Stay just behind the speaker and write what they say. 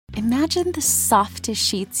Imagine the softest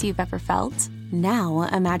sheets you've ever felt. Now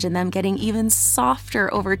imagine them getting even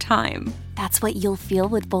softer over time. That's what you'll feel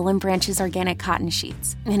with Boll & Branch's organic cotton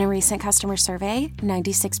sheets. In a recent customer survey,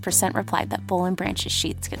 96% replied that Boll & Branch's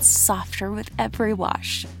sheets get softer with every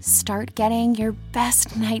wash. Start getting your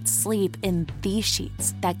best night's sleep in these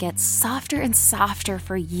sheets that get softer and softer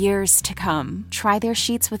for years to come. Try their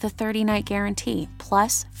sheets with a 30-night guarantee,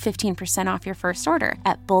 plus 15% off your first order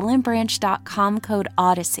at bollandbranch.com code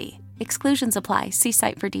Odyssey. Exclusions apply. See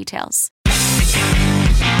site for details.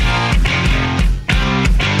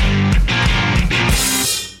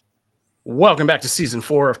 Welcome back to Season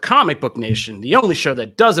 4 of Comic Book Nation, the only show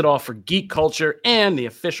that does it all for geek culture and the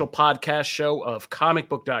official podcast show of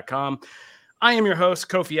comicbook.com. I am your host,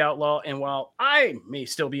 Kofi Outlaw, and while I may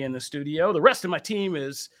still be in the studio, the rest of my team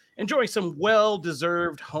is enjoying some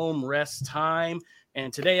well-deserved home rest time.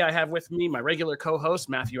 And today I have with me my regular co-host,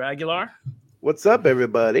 Matthew Aguilar. What's up,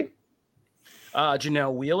 everybody?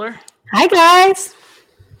 Janelle Wheeler. Hi, guys.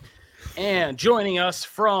 And joining us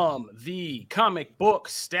from the comic book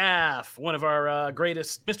staff, one of our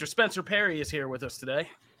greatest, Mr. Spencer Perry, is here with us today.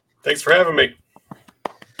 Thanks for having me.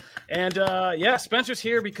 And Spencer's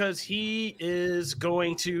here because he's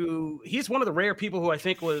one of the rare people who I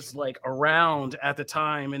think was like around at the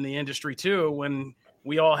time in the industry too, when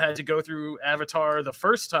we all had to go through Avatar the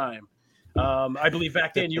first time. I believe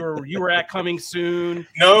back then you were at Coming Soon.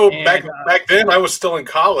 No, and, back then I was still in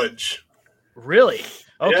college. Really?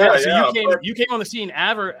 Okay, yeah, you came on the scene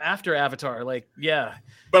after Avatar, yeah.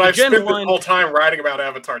 But I've spent the whole time writing about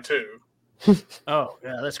Avatar too. Oh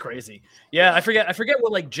yeah, that's crazy. Yeah, I forget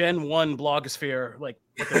what like Gen 1 blogosphere what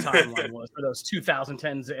the timeline was for those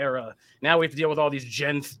 2010s era. Now we have to deal with all these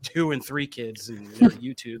Gen 2 and 3 kids and their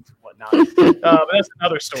YouTube and whatnot. But that's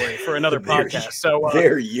another story for another podcast. So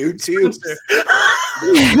their YouTube.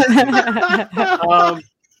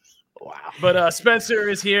 Wow. But Spencer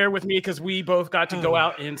is here with me because we both got to go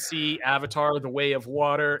out and see Avatar: The Way of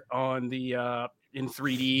Water on the in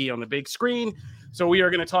 3D on the big screen. So we are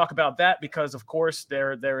going to talk about that because, of course,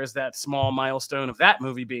 there is that small milestone of that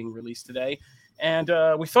movie being released today. And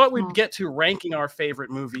we thought we'd get to ranking our favorite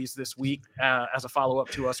movies this week as a follow-up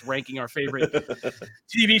to us ranking our favorite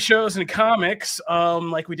TV shows and comics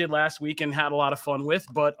like we did last week and had a lot of fun with.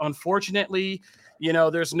 But unfortunately,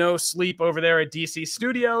 there's no sleep over there at DC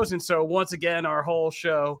Studios. And so once again, our whole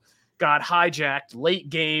show got hijacked late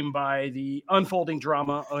game by the unfolding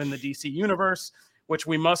drama in the DC universe, which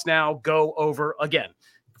we must now go over again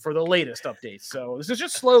for the latest updates. So this is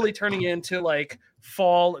just slowly turning into like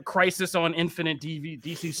fall Crisis on Infinite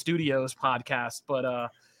DC Studios podcast. But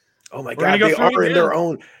oh my God, they are in their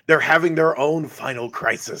own. They're having their own final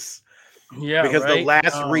crisis. Yeah, because right? the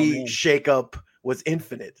last shake-up was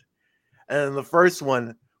Infinite, and the first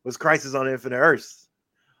one was Crisis on Infinite Earths.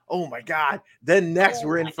 Oh my God! Then next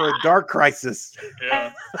we're in for a Dark Crisis.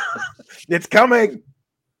 Yeah, it's coming.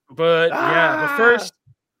 But but first,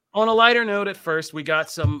 on a lighter note, at first, we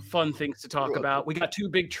got some fun things to talk about. We got two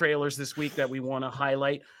big trailers this week that we want to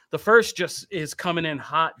highlight. The first just is coming in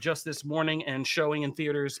hot just this morning and showing in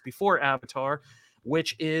theaters before Avatar,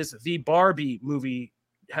 which is the Barbie movie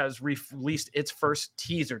has released its first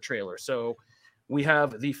teaser trailer. So we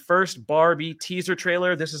have the first Barbie teaser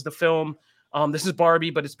trailer. This is the film. This is Barbie,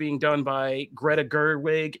 but it's being done by Greta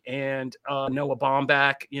Gerwig and Noah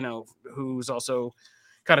Baumbach, who's also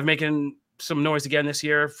kind of making some noise again this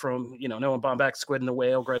year from, Noah Baumbach, Squid and the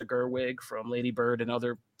Whale, Greta Gerwig from Lady Bird and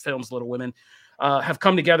other films, Little Women, have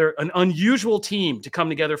come together, an unusual team to come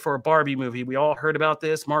together for a Barbie movie. We all heard about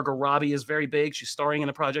this. Margot Robbie is very big. She's starring in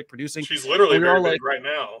the project, producing. She's literally very big right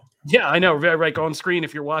now. Yeah, I know. Right on screen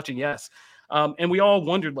if you're watching, yes. And we all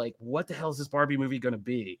wondered, what the hell is this Barbie movie going to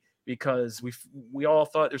be? Because we all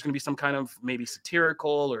thought there's going to be some kind of maybe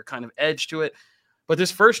satirical or kind of edge to it. But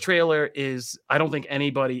this first trailer I don't think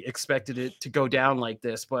anybody expected it to go down like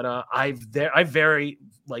this, but I very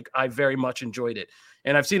much enjoyed it.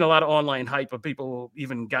 And I've seen a lot of online hype of people,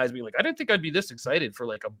 even guys being like, I didn't think I'd be this excited for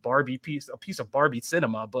like a piece of Barbie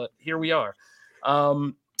cinema, but here we are.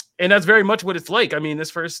 And that's very much what it's like. I mean,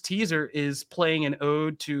 this first teaser is playing an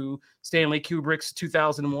ode to Stanley Kubrick's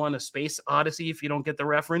 2001: A Space Odyssey, if you don't get the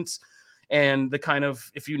reference. And the kind of,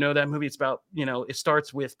 if you know that movie, it's about, it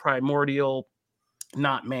starts with primordial,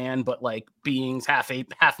 not man, but like beings, half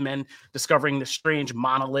ape, half men, discovering this strange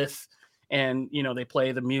monolith. And, they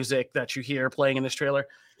play the music that you hear playing in this trailer.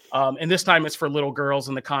 And this time it's for little girls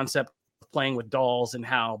and the concept of playing with dolls and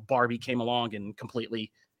how Barbie came along and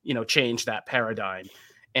completely, changed that paradigm.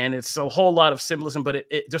 And it's a whole lot of symbolism, but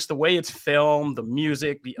it just the way it's filmed, the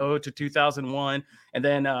music, the ode to 2001, and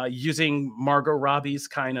then using Margot Robbie's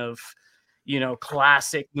kind of,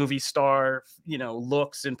 classic movie star,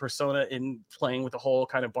 looks and persona in playing with the whole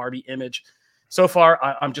kind of Barbie image. So far,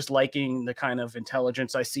 I'm just liking the kind of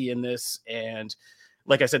intelligence I see in this. And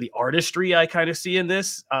like I said, the artistry I kind of see in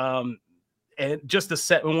this. And just the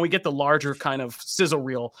set, when we get the larger kind of sizzle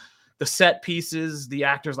reel, the set pieces, the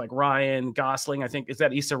actors like Ryan Gosling, I think, is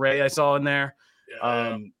that Issa Rae I saw in there?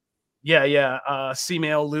 Yeah.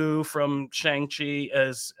 Simu Liu from Shang-Chi.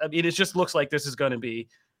 It just looks like this is going to be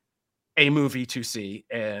a movie to see.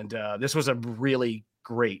 And this was a really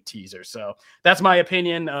great teaser. So that's my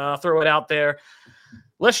opinion. I'll throw it out there.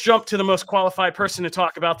 Let's jump to the most qualified person to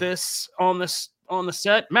talk about this on the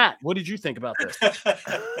set. Matt, what did you think about this?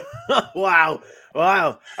 Wow.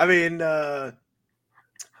 I mean, I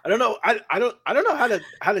don't know. I don't know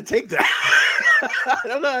how to take that. I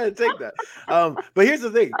don't know how to take that. But here's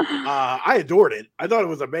the thing. I adored it. I thought it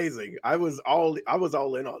was amazing. I was all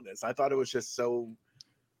in on this. I thought it was just so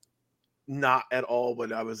not at all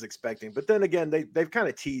what I was expecting. But then again, they've kind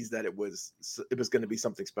of teased that it was going to be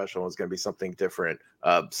something special. It was going to be something different.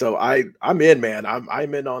 So I'm in, man.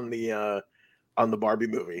 I'm in on the Barbie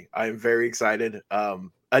movie. I am very excited.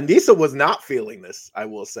 Anissa was not feeling this, I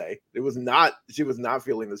will say. She was not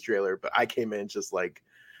feeling this trailer, but I came in just like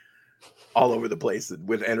all over the place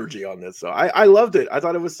with energy on this. So I loved it. I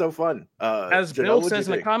thought it was so fun. As Bill says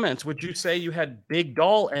in the comments, would you say you had big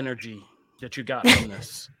doll energy that you got from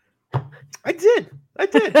this? I did. I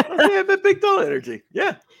have a big doll energy.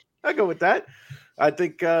 Yeah, I go with that. I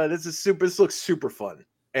think this looks super fun.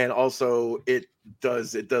 And also it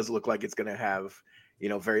does look like it's going to have,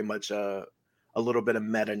 very much a little bit of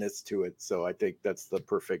meta-ness to it. So I think that's the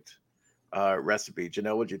perfect recipe.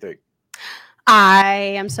 Janelle, what do you think? I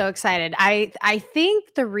am so excited. I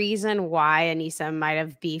think the reason why Anissa might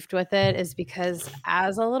have beefed with it is because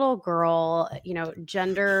as a little girl,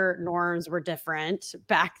 gender norms were different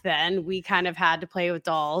back then. We kind of had to play with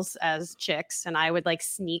dolls as chicks, and I would like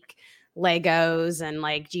sneak Legos and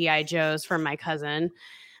like G.I. Joes from my cousin.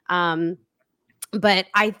 But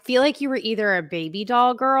I feel like you were either a baby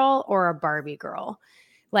doll girl or a Barbie girl.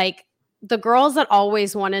 Like the girls that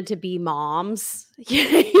always wanted to be moms,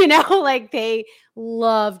 like they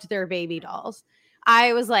loved their baby dolls.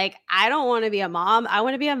 I was like, I don't want to be a mom. I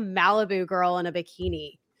want to be a Malibu girl in a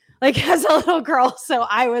bikini, like as a little girl. So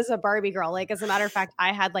I was a Barbie girl. Like, as a matter of fact,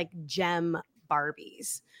 I had like gem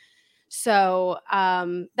Barbies. So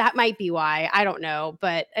that might be why. I don't know.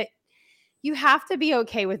 But you have to be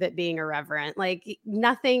okay with it being irreverent. Like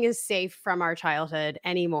nothing is safe from our childhood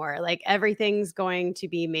anymore. Like everything's going to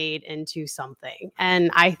be made into something. And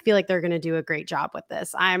I feel like they're going to do a great job with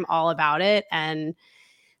this. I'm all about it. And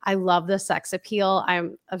I love the sex appeal.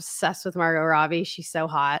 I'm obsessed with Margot Robbie. She's so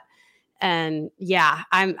hot. And yeah,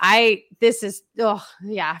 I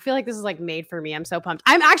feel like this is like made for me. I'm so pumped.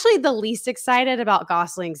 I'm actually the least excited about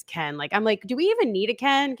Gosling's Ken. Like, I'm like, do we even need a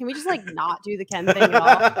Ken? Can we just like not do the Ken thing at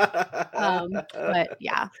all? But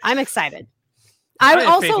yeah, I'm excited. I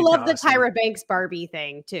also love the Tyra Banks Barbie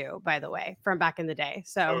thing too, by the way, from back in the day.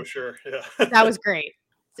 So sure. Yeah. That was great.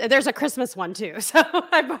 There's a Christmas one too. So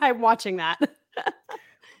I'm watching that.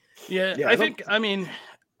 Yeah, I mean,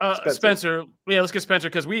 Spencer. Yeah, let's get Spencer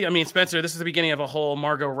because Spencer, this is the beginning of a whole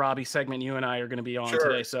Margot Robbie segment you and I are going to be on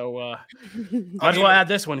today. So might as well add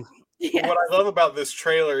this one. Yes. What I love about this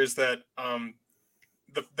trailer is that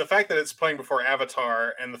the fact that it's playing before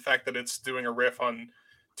Avatar and the fact that it's doing a riff on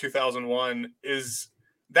 2001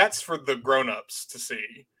 that's for the grown-ups to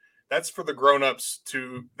see. That's for the grown-ups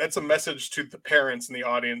that's a message to the parents in the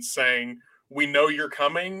audience saying, we know you're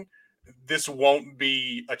coming. This won't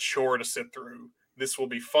be a chore to sit through. This will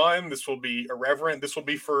be fun. This will be irreverent. This will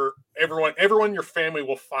be for everyone. Everyone in your family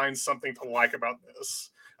will find something to like about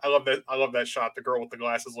this. I love that. I love that shot. The girl with the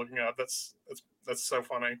glasses looking up. That's so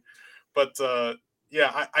funny. But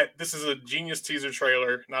this is a genius teaser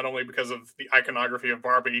trailer, not only because of the iconography of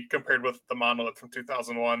Barbie compared with the monolith from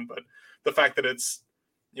 2001, but the fact that it's,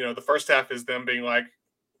 the first half is them being like,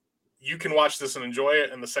 you can watch this and enjoy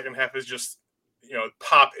it. And the second half is just,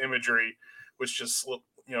 pop imagery, which just,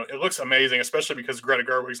 it looks amazing, especially because Greta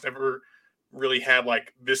Gerwig's never really had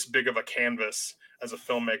like this big of a canvas as a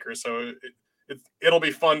filmmaker. So it'll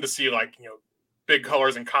be fun to see like, big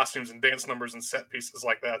colors and costumes and dance numbers and set pieces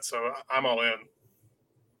like that. So I'm all in.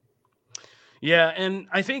 Yeah. And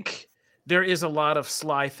I think there is a lot of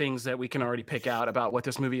sly things that we can already pick out about what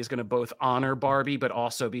this movie is going to both honor Barbie, but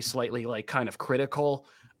also be slightly like kind of critical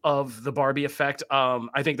of the Barbie effect.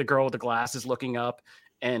 I think the girl with the glasses looking up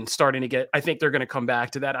and starting to get, I think they're going to come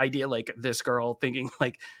back to that idea, like this girl thinking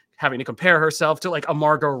like having to compare herself to like a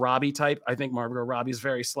Margot Robbie type. I think Margot Robbie is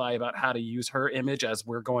very sly about how to use her image as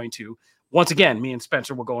we're going to once again, me and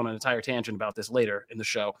Spencer will go on an entire tangent about this later in the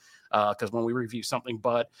show, because when we review something,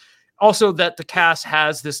 but also that the cast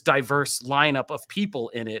has this diverse lineup of people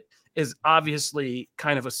in it is obviously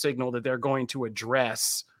kind of a signal that they're going to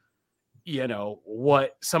address, you know,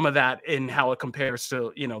 what some of that and how it compares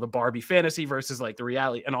to, you know, the Barbie fantasy versus like the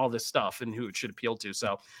reality and all this stuff and who it should appeal to.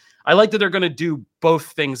 So I like that they're going to do both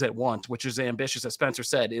things at once, which is ambitious. As Spencer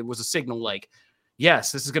said, it was a signal like,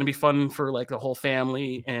 yes, this is going to be fun for like the whole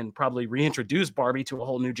family and probably reintroduce Barbie to a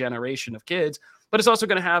whole new generation of kids, but it's also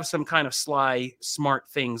going to have some kind of sly, smart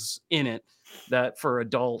things in it that for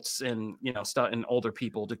adults and, you know, stuff and older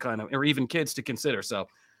people to kind of, or even kids to consider. So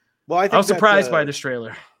well, I was surprised by this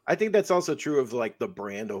trailer. I think that's also true of like the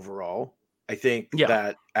brand overall. I think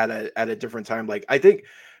that at a different time, like I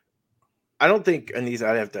don't think Anissa,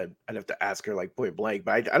 I'd have to ask her like point blank,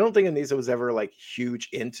 but I don't think Anissa was ever like huge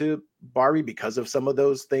into Barbie because of some of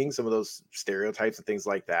those things, some of those stereotypes and things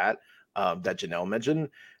like that that Janelle mentioned.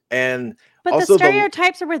 And but also the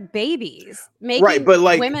stereotypes are with babies, making right, but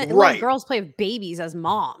like women, right. like girls play with babies as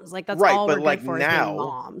moms. Like that's right, all but we're like good for now, is being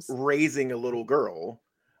moms. Raising a little girl,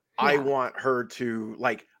 Yeah. I want her to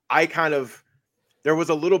like. There was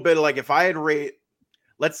a little bit of like if I had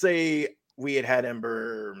let's say we had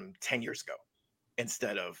Ember 10 years ago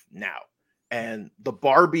instead of now, and the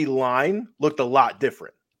Barbie line looked a lot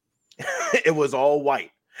different. It was all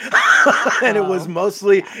white. And it was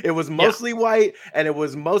mostly white, and it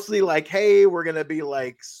was mostly like, hey, we're gonna be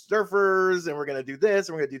like surfers and we're gonna do this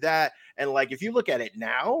and we're gonna do that. And like if you look at it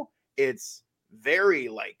now, it's very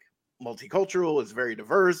like multicultural, it's very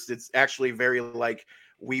diverse, it's actually very like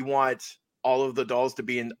we want all of the dolls to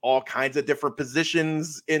be in all kinds of different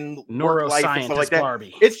positions in work life and stuff like that.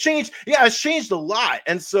 Barbie. It's changed. Yeah, it's changed a lot.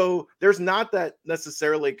 And so there's not that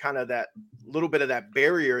necessarily kind of that little bit of that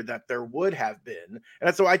barrier that there would have been.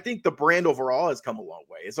 And so I think the brand overall has come a long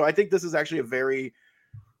way. So I think this is actually a very,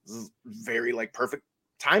 very like perfect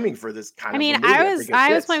timing for this kind of movie.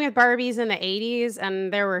 I was playing with Barbies in the 80s,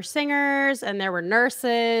 and there were singers and there were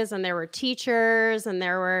nurses and there were teachers and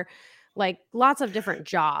there were like lots of different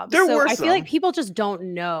jobs. I feel like people just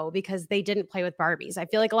don't know because they didn't play with Barbies. I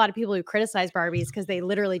feel like a lot of people who criticize Barbies because they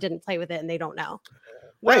literally didn't play with it and they don't know.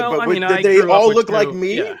 Well, right, but did they all look like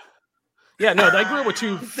me? Yeah, no, I grew up with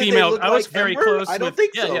two female. I was very close. I don't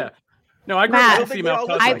think so. Yeah. No, I grew up with female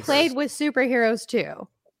cousins. I played with superheroes too.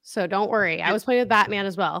 So don't worry. I was playing with Batman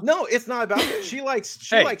as well. No, it's not about that. She likes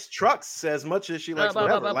trucks as much as she likes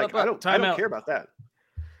whatever. Like I don't care about that.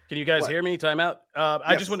 Can you guys hear me? Time out.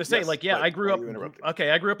 I just want to say, I grew up.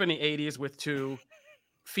 I grew up in the 80s with two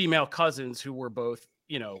female cousins who were both,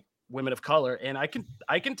 you know, women of color, and I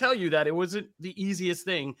can tell you that it wasn't the easiest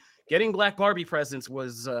thing. Getting Black Barbie presents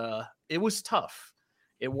was it was tough.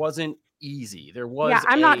 It wasn't easy. There was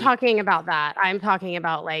I'm not talking about that. I'm talking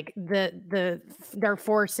about like they're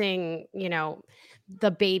forcing, you know,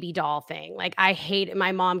 the baby doll thing. Like I hate it.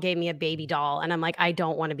 My mom gave me a baby doll and I'm like, I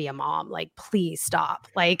don't want to be a mom. Like, please stop.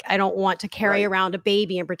 Like, I don't want to carry around a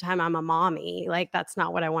baby and pretend I'm a mommy. Like, that's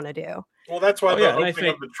not what I want to do. Well, that's why the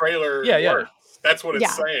opening of the trailer works. That's what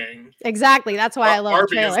it's saying. Exactly. That's why I love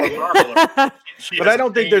the trailer. But I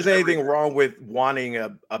don't think there's anything wrong with wanting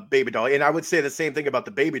a baby doll. And I would say the same thing about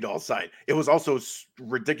the baby doll side. It was also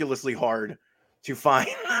ridiculously hard to find.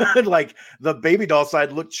 Like the baby doll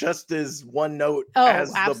side looked just as one note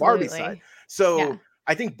as the Barbie side. So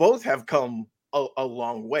I think both have come a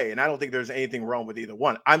long way. And I don't think there's anything wrong with either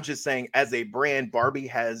one. I'm just saying as a brand, Barbie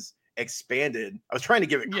has expanded. I was trying to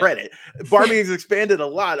give it credit. Barbie has expanded a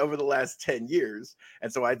lot over the last 10 years.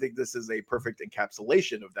 And so I think this is a perfect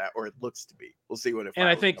encapsulation of that, or it looks to be. We'll see what it. And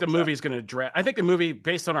I think the movie's going to address, I think the movie,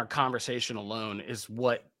 based on our conversation alone, is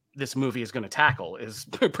what this movie is going to tackle, is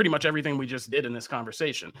pretty much everything we just did in this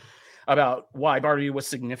conversation about why Barbie was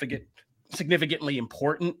significantly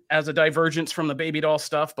important as a divergence from the baby doll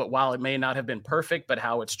stuff, but while it may not have been perfect, but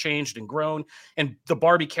how it's changed and grown. And the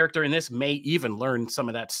Barbie character in this may even learn some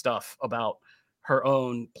of that stuff about her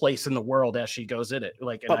own place in the world as she goes in it.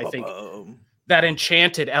 Like, and I think that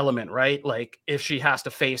enchanted element, right? Like if she has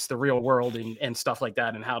to face the real world and stuff like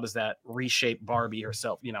that, and how does that reshape Barbie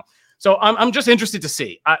herself, you know? So I'm just interested to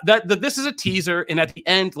see that this is a teaser. And at the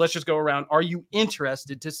end, let's just go around. Are you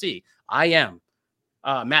interested to see? I am.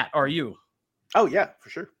 Matt, are you? Oh yeah, for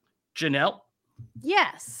sure. Janelle?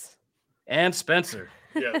 Yes. And Spencer?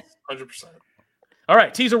 Yes, 100%. All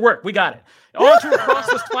right, teaser work. We got it. On to Across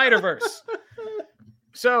the Spider-Verse.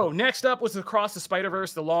 So next up was Across the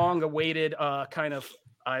Spider-Verse, the long-awaited kind of,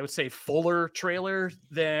 I would say, fuller trailer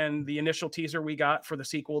than the initial teaser we got for the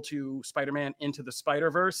sequel to Spider-Man Into the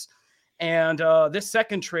Spider-Verse. And this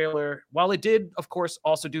second trailer, while it did, of course,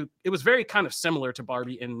 also it was very kind of similar to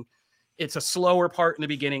Barbie in it's a slower part in the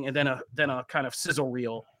beginning, and then a kind of sizzle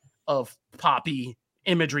reel of poppy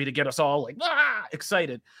imagery to get us all like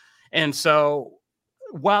excited. And so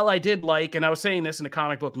while I did like, and I was saying this in a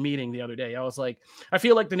comic book meeting the other day, I was like, I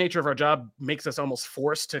feel like the nature of our job makes us almost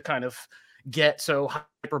forced to kind of get so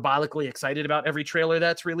hyperbolically excited about every trailer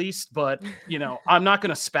that's released. But, you know, I'm not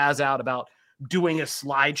going to spaz out about doing a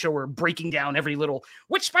slideshow or breaking down every little,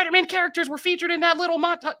 which Spider-Man characters were featured in that little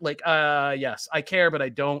montage. Like, yes, I care, but I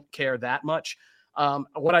don't care that much.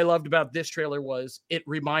 What I loved about this trailer was it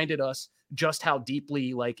reminded us just how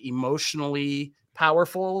deeply, like, emotionally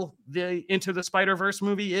powerful the Into the Spider-Verse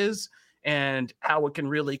movie is, and how it can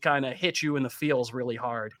really kind of hit you in the feels really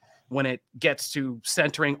hard when it gets to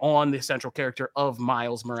centering on the central character of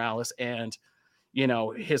Miles Morales and, you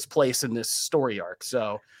know, his place in this story arc.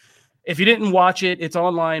 So if you didn't watch it, it's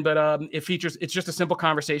online, but it's just a simple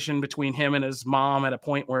conversation between him and his mom at a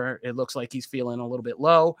point where it looks like he's feeling a little bit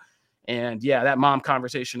low. And yeah, that mom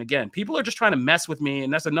conversation again, people are just trying to mess with me.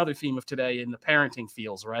 And that's another theme of today in the parenting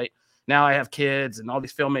feels, right? Now I have kids, and all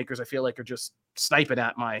these filmmakers I feel like are just sniping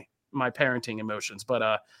at my parenting emotions.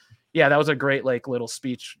 But yeah, that was a great like little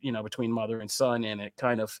speech, you know, between mother and son, and it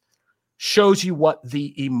kind of shows you what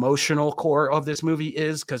the emotional core of this movie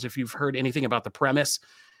is. Because if you've heard anything about the premise,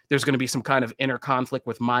 there's going to be some kind of inner conflict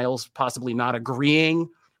with Miles possibly not agreeing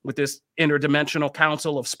with this interdimensional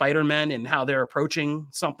council of Spider-Men and how they're approaching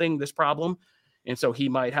this problem. And so he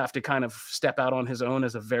might have to kind of step out on his own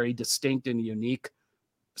as a very distinct and unique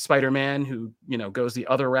Spider-Man who, you know, goes the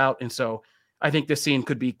other route. And so I think this scene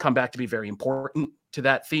could come back to be very important to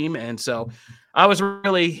that theme. And so I was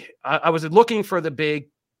looking for the big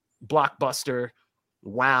blockbuster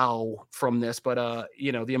wow from this, but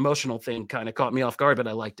you know, the emotional thing kind of caught me off guard, but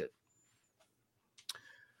I liked it.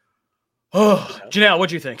 Oh, Janelle,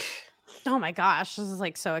 what'd you think? Oh my gosh, this is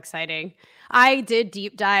like so exciting. I did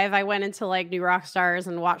deep dive. I went into like New Rockstars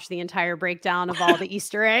and watched the entire breakdown of all the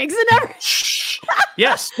Easter eggs and everything.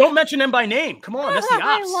 Yes, don't mention them by name. Come on, that's the ops.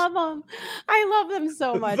 I love them. I love them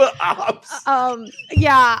so much. The ops.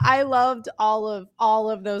 Yeah, I loved all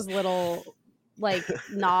of those little like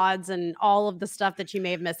nods and all of the stuff that you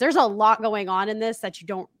may have missed. There's a lot going on in this that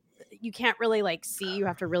you can't really like see. You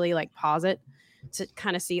have to really like pause it to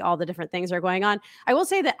kind of see all the different things that are going on. I will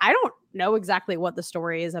say that I don't know exactly what the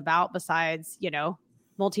story is about besides, you know,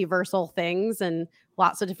 multiversal things and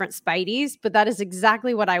lots of different Spideys, but that is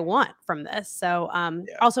exactly what I want from this. So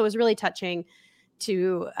also it was really touching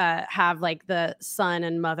to have like the son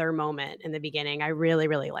and mother moment in the beginning. I really,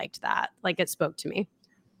 really liked that. Like it spoke to me.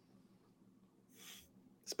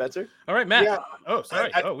 Spencer? All right, Matt. Yeah. Oh, sorry.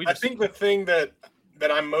 I think the thing that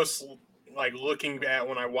I'm most like looking at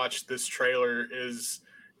when I watched this trailer is,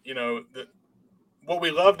 you know, what we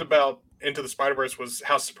loved about Into the Spider-Verse was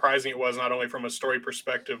how surprising it was, not only from a story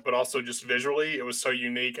perspective, but also just visually. It was so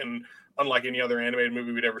unique and unlike any other animated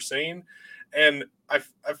movie we'd ever seen. And I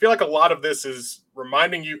feel like a lot of this is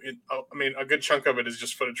reminding you, I mean, a good chunk of it is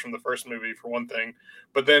just footage from the first movie for one thing,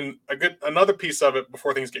 but then another piece of it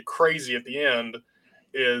before things get crazy at the end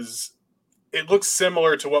is it looks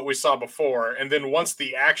similar to what we saw before. And then once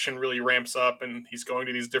the action really ramps up and he's going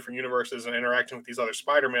to these different universes and interacting with these other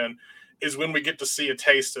Spider-Men is when we get to see a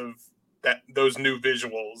taste of those new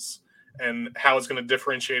visuals and how it's going to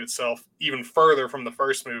differentiate itself even further from the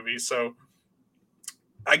first movie. So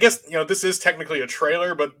I guess, you know, this is technically a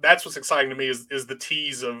trailer, but that's what's exciting to me is the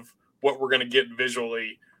tease of what we're going to get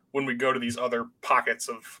visually when we go to these other pockets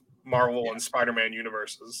of Marvel and Spider-Man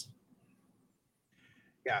universes.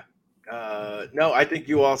 Yeah. No, I think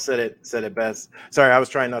you all said it best. Sorry, I was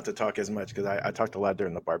trying not to talk as much because I talked a lot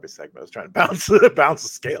during the Barbie segment. I was trying to bounce the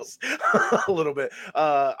scales a little bit.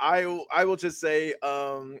 I will just say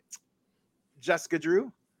Jessica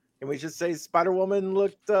Drew. Can we just say Spider-Woman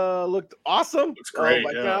looked awesome? Looks great,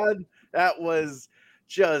 oh my god, that was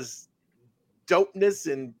just dopeness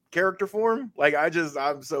in character form. Like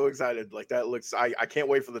I'm so excited. Like that looks. I can't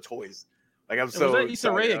wait for the toys. Like I'm so. Was that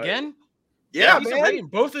Issa Rae again? Yeah, Issa man. Rae in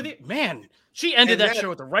both of the man. She ended that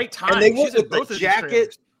show at the right time. And they went She's with both the of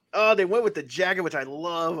jacket. Oh, they went with the jacket, which I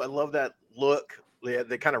love. I love that look.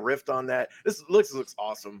 They kind of riffed on that. This looks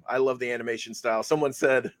awesome. I love the animation style. Someone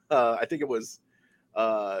said, I think it was,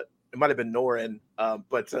 it might have been Norin,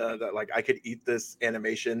 but that like I could eat this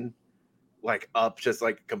animation like up just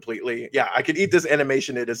like completely. Yeah, I could eat this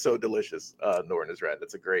animation. It is so delicious. Norin is red.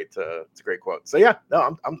 It's a great quote. So yeah,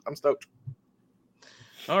 no, I'm stoked.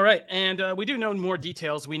 All right, and we do know more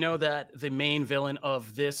details. We know that the main villain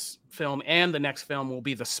of this film and the next film will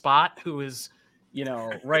be the Spot, who is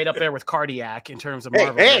right up there with Cardiac in terms of Hey,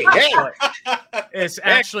 Marvel. hey, But it's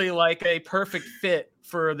actually like a perfect fit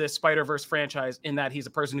for this Spider-Verse franchise in that he's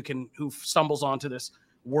a person who stumbles onto this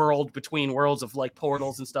world between worlds of like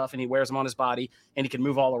portals and stuff, and he wears them on his body, and he can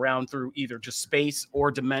move all around through either just space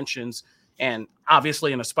or dimensions. And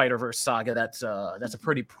obviously, in a Spider-Verse saga, that's a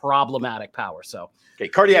pretty problematic power. So,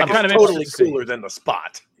 Cardiac I'm kind is of totally interested to see. cooler than the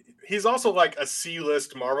Spot. He's also like a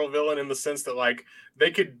C-list Marvel villain in the sense that like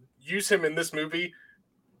they could use him in this movie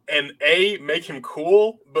and A, make him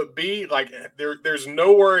cool, but B, like there's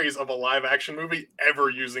no worries of a live action movie ever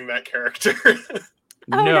using that character.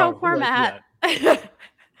 Oh no, poor Matt.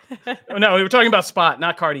 No, we were talking about Spot,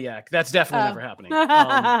 not Cardiac. That's definitely never happening.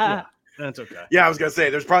 Yeah, that's okay. Yeah, I was gonna say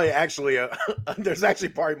there's probably actually there's actually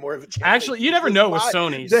probably more of a chance. Actually, you never know with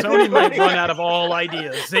Sony. Sony might run out of all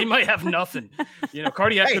ideas. They might have nothing.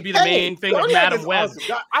 Cardiac could be the main thing with Madam Web.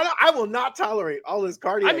 Awesome. I will not tolerate all this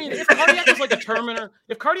Cardiac. I mean, if Cardiac was like a Terminator,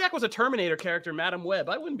 if Cardiac was a Terminator character, Madam Web,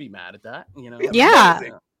 I wouldn't be mad at that. Yeah.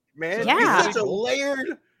 Amazing, man. Yeah. He's such a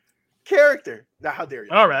layered character. Now, how dare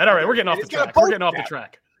you? All right. We're getting off the track. We're getting off the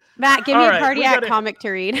track. Matt, give me a Cardiac comic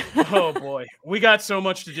to read. Oh boy, we got so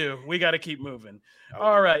much to do. We got to keep moving.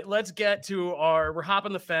 All right, let's get to we're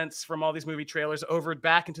hopping the fence from all these movie trailers over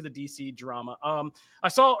back into the DC drama. I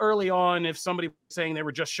saw early on if somebody was saying they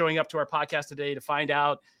were just showing up to our podcast today to find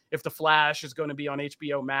out if The Flash is going to be on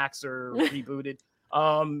HBO Max or rebooted.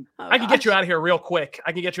 I can get you out of here real quick.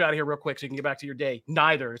 So you can get back to your day.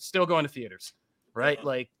 Neither. It's still going to theaters. Right,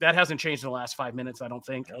 like that hasn't changed in the last 5 minutes. I don't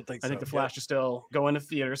think. I think The Flash is still going to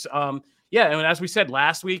theaters. And as we said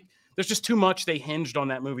last week, there's just too much they hinged on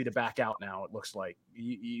that movie to back out. Now it looks like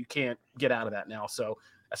you can't get out of that now. So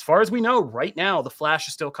as far as we know, right now The Flash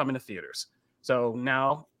is still coming to theaters. So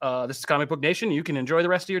now this is Comic Book Nation. You can enjoy the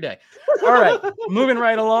rest of your day. All right, moving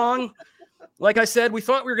right along. Like I said, we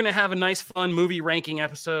thought we were going to have a nice, fun movie ranking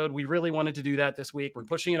episode. We really wanted to do that this week. We're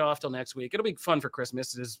pushing it off till next week. It'll be fun for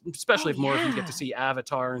Christmas, especially if more of you get to see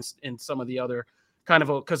Avatar and some of the other kind of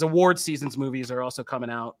because award seasons movies are also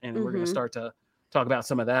coming out, and we're going to start to talk about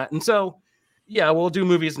some of that. And so, yeah, we'll do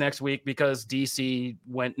movies next week because DC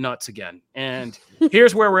went nuts again. And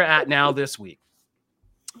here's where we're at now this week.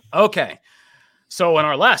 Okay. So in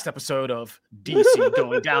our last episode of DC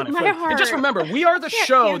going down, and just remember, we are the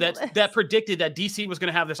show that predicted that DC was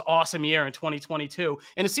going to have this awesome year in 2022,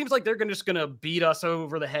 and it seems like they're just going to beat us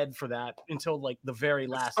over the head for that until like the very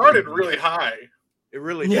last. It started really high. It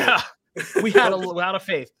really did. Yeah. We had a lot of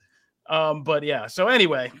faith, but yeah. So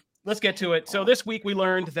anyway, let's get to it. So this week we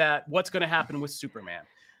learned that what's going to happen with Superman.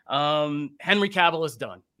 Henry Cavill is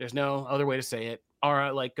done. There's no other way to say it. All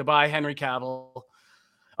right, like goodbye, Henry Cavill.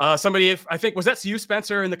 Somebody, I think, was that you,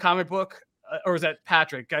 Spencer, in the comic book? Or was that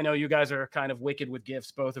Patrick? I know you guys are kind of wicked with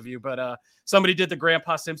gifts, both of you, but somebody did the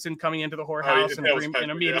Grandpa Simpson coming into the whorehouse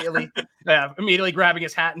and immediately grabbing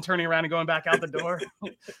his hat and turning around and going back out the door,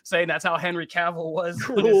 saying that's how Henry Cavill was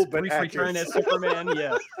with his brief return as Superman.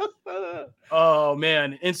 Yeah. Oh,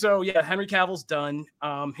 man. And so, yeah, Henry Cavill's done.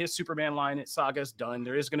 His Superman line saga is done.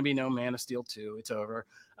 There is going to be no Man of Steel 2. It's over.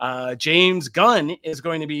 James Gunn is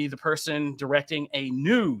going to be the person directing a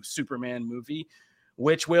new Superman movie,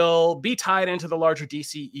 which will be tied into the larger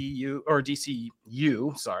DCU,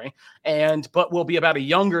 but will be about a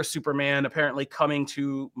younger Superman apparently coming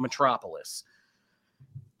to Metropolis.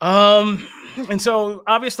 And so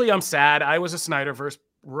obviously I'm sad. I was a Snyderverse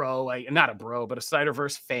bro, not a bro, but a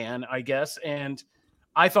Snyderverse fan, I guess. And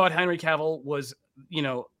I thought Henry Cavill was,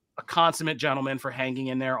 a consummate gentleman for hanging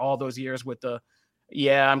in there all those years with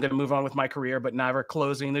I'm going to move on with my career, but never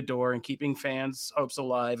closing the door and keeping fans' hopes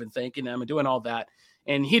alive and thanking them and doing all that.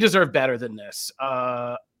 And he deserved better than this.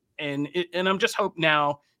 And I'm just hope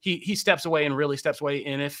now he steps away and really steps away.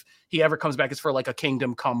 And if he ever comes back, it's for like a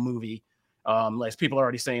Kingdom Come movie. As people are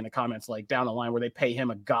already saying in the comments, like down the line where they pay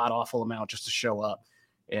him a god awful amount just to show up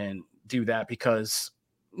and do that, because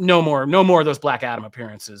no more of those Black Adam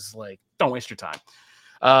appearances. Like, don't waste your time.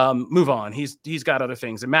 Move on. He's got other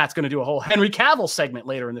things, and Matt's going to do a whole Henry Cavill segment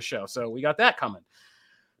later in the show. So we got that coming.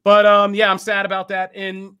 But I'm sad about that.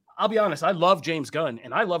 And I'll be honest, I love James Gunn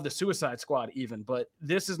and I love the Suicide Squad even, but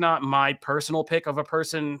this is not my personal pick of a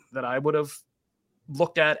person that I would have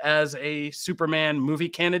looked at as a Superman movie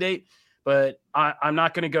candidate. But I'm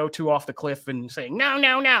not going to go too off the cliff and say,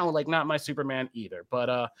 no, like not my Superman either.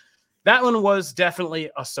 But that one was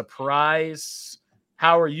definitely a surprise.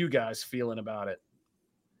 How are you guys feeling about it?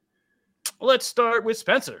 Let's start with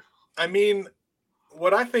Spencer. I mean,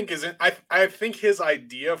 what I think is, I think his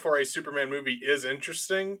idea for a Superman movie is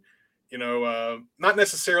interesting. Not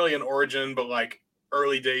necessarily an origin, but like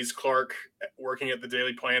early days Clark working at the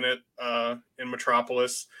Daily Planet in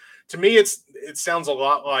Metropolis. To me, it's it sounds a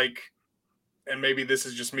lot like, and maybe this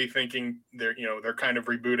is just me thinking they're kind of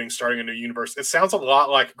rebooting, starting a new universe. It sounds a lot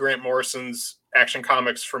like Grant Morrison's Action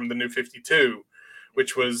Comics from the New 52,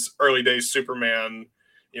 which was early days Superman.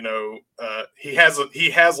 He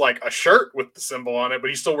has like a shirt with the symbol on it, but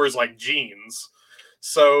he still wears like jeans.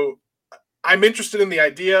 So I'm interested in the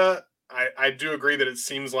idea. I do agree that it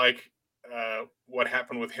seems like what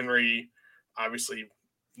happened with Henry, obviously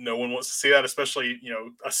no one wants to see that, especially,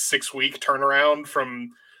 a 6-week turnaround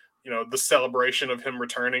from, the celebration of him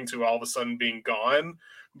returning to all of a sudden being gone.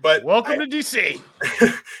 But welcome to DC.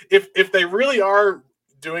 If they really are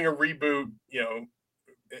doing a reboot,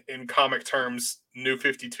 in comic terms, New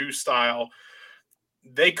 52 style,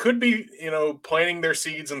 they could be, planting their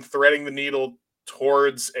seeds and threading the needle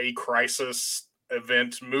towards a crisis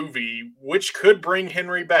event movie, which could bring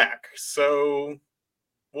Henry back. So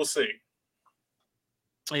we'll see.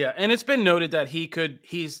 Yeah, and it's been noted that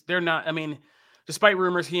despite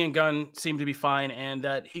rumors, he and Gunn seem to be fine, and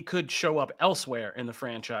that he could show up elsewhere in the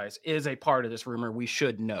franchise is a part of this rumor we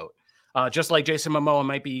should note. Just like Jason Momoa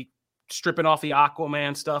might be stripping off the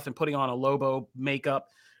Aquaman stuff and putting on a Lobo makeup,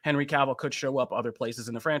 Henry Cavill could show up other places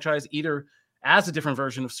in the franchise, either as a different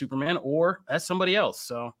version of Superman or as somebody else.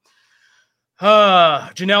 So,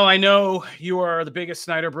 Janelle, I know you are the biggest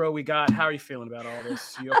Snyder bro we got. How are you feeling about all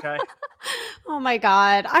this? You okay? Oh my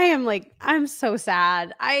God. I'm so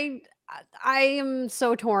sad. I am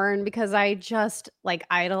so torn because I just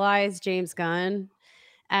idolize James Gunn,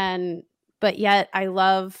 but yet I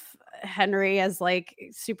love Henry as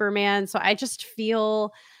Superman. So I just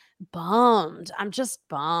feel bummed. I'm just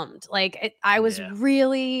bummed. I was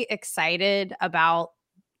really excited about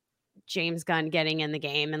James Gunn getting in the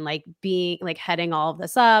game and being heading all of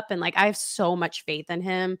this up. And I have so much faith in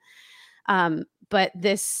him. But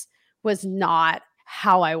this was not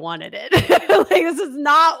how I wanted it. This is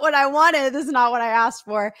not what I wanted. This is not what I asked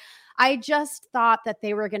for. I just thought that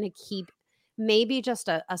they were going to keep maybe just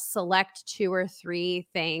a select 2 or 3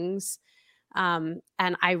 things. And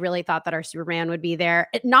I really thought that our Superman would be there.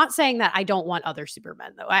 Not saying that I don't want other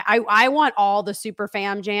Supermen, though. I want all the super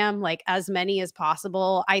fam jam, as many as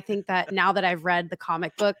possible. I think that now that I've read the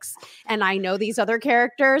comic books and I know these other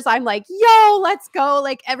characters, I'm like, yo, let's go.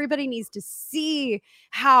 Everybody needs to see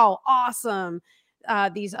how awesome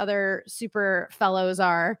these other super fellows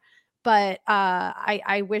are. But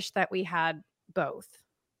I wish that we had both.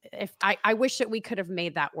 I wish that we could have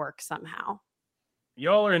made that work somehow.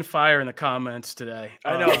 Y'all are in fire in the comments today.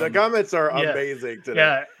 I know the comments are amazing today.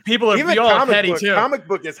 Yeah, people are even y'all are petty too. Comic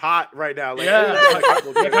book is hot right now.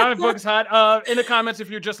 The comic book is hot. In the comments, if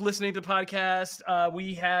you're just listening to the podcast,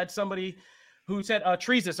 we had somebody who said,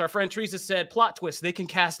 Treesus, our friend Treesus said, plot twist, they can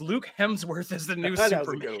cast Luke Hemsworth as the new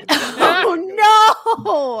Superman. Oh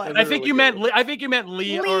no! I think you meant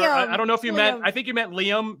Liam. Or I don't know if you meant. I think you meant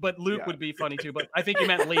Liam, but Luke would be funny too. But I think you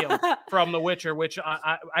meant Liam from The Witcher, which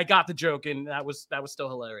I got the joke, and that was still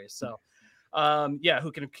hilarious. So,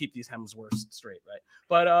 who can keep these Hemsworths straight, right?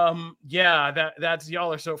 But that's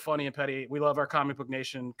y'all are so funny and petty. We love our Comic Book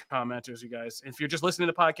Nation commenters, you guys. If you're just listening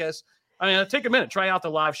to the podcast, take a minute, try out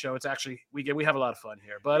the live show. It's actually we have a lot of fun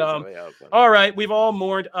here. But all right, we've all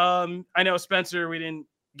mourned. I know Spencer, we didn't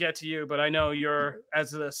get to you, but I know you're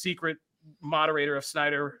as the secret moderator of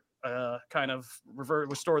Snyder, kind of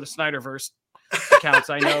restore the Snyderverse accounts.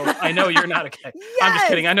 I know you're not okay. Yes! I'm just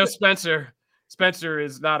kidding. I know Spencer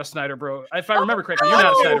is not a Snyder bro. If I remember correctly, you're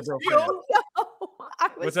not a Snyder bro.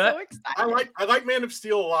 What's that? So excited. I like Man of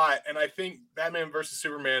Steel a lot, and I think Batman versus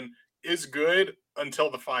Superman is good until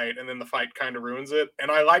the fight, and then the fight kind of ruins it. And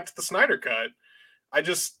I liked the Snyder cut.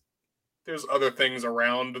 There's other things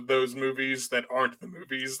around those movies that aren't the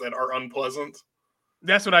movies that are unpleasant.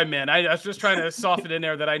 That's what I meant. I was just trying to soften in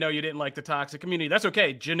there that I know you didn't like the toxic community. That's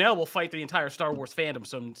okay. Janelle will fight the entire Star Wars fandom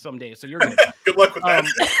someday, so you're good. Good luck with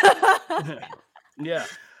that. Yeah.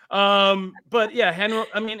 But yeah,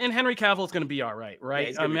 Henry Cavill is going to be all right?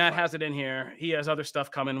 Yeah, Matt has it in here. He has other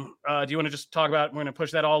stuff coming. Do you want to just talk about? We're going to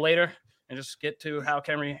push that all later and just get to how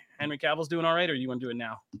Henry Cavill's doing all right, or you want to do it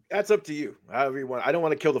now? That's up to you. However you want. I don't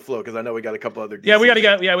want to kill the flow because I know we got a couple other. Yeah, we got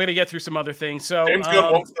to get through some other things. So James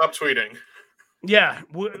Gunn won't stop tweeting. Yeah,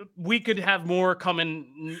 we could have more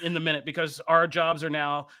coming in the minute because our jobs are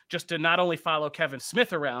now just to not only follow Kevin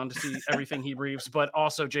Smith around to see everything he briefs, but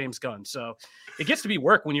also James Gunn. So it gets to be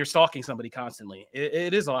work when you're stalking somebody constantly.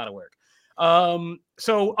 It is a lot of work.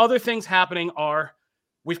 So other things happening are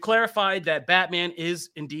we've clarified that Batman is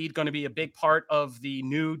indeed going to be a big part of the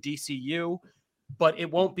new DCU, but it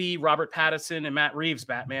won't be Robert Pattinson and Matt Reeves'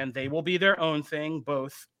 Batman. They will be their own thing,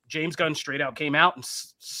 both James Gunn straight out came out and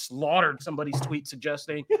slaughtered somebody's tweet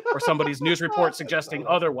suggesting, or somebody's news report suggesting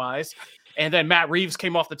otherwise. And then Matt Reeves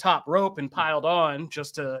came off the top rope and piled on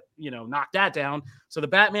just to, knock that down. So the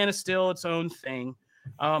Batman is still its own thing.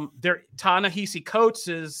 Ta-Nehisi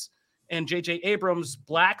Coates and J.J. Abrams'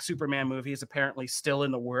 Black Superman movie is apparently still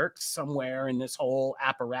in the works somewhere in this whole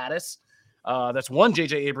apparatus. That's one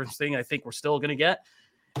J.J. Abrams thing I think we're still going to get.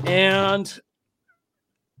 And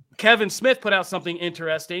Kevin Smith put out something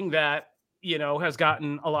interesting that, has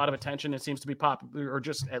gotten a lot of attention. It seems to be popular, or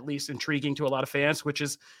just at least intriguing to a lot of fans, which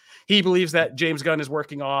is he believes that James Gunn is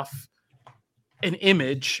working off an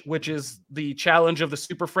image, which is the Challenge of the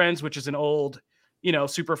Super Friends, which is an old,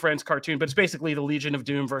 Super Friends cartoon, but it's basically the Legion of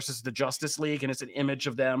Doom versus the Justice League. And it's an image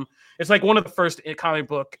of them. It's like one of the first comic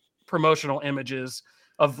book promotional images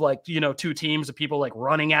of two teams of people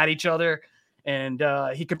running at each other. And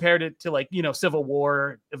he compared it to Civil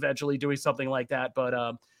War eventually doing something like that.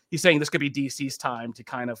 But he's saying this could be DC's time to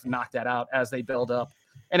kind of knock that out as they build up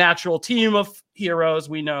an actual team of heroes,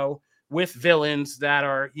 we know, with villains that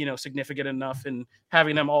are, significant enough, and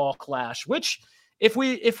having them all clash, which if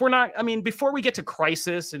we're not, before we get to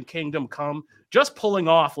Crisis and Kingdom Come, just pulling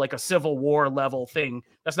off a Civil War level thing,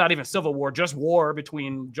 that's not even Civil War, just war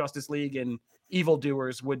between Justice League and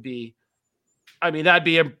evildoers would be,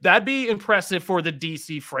 that'd be impressive for the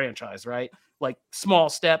DC franchise, right? Small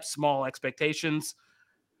steps, small expectations.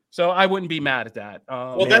 So I wouldn't be mad at that.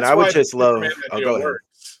 Man, I would just love. Go ahead.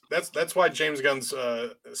 That's why James Gunn's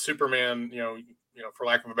Superman, for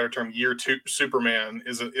lack of a better term, Year 2 Superman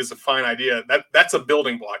is a fine idea. That's a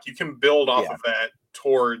building block. You can build off of that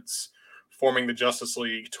towards forming the Justice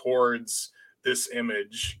League, towards this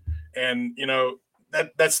image, and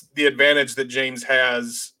that's the advantage that James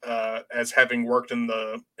has as having worked in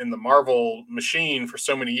the Marvel machine for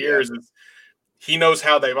so many years. Is he knows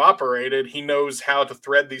how they've operated. He knows how to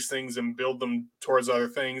thread these things and build them towards other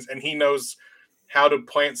things. And he knows how to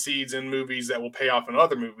plant seeds in movies that will pay off in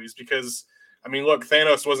other movies. Because, look,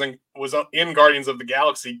 Thanos was in Guardians of the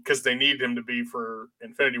Galaxy because they needed him to be for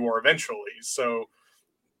Infinity War eventually. So,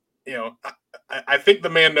 I think the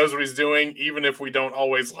man knows what he's doing, even if we don't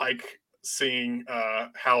always like seeing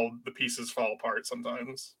how the pieces fall apart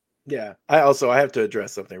sometimes. Yeah. I have to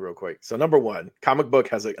address something real quick. So number one, Comic Book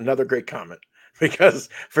has another great comment. Because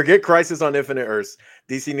forget Crisis on Infinite Earths,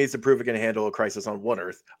 DC needs to prove it can handle a crisis on one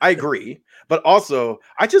Earth. I agree. But also,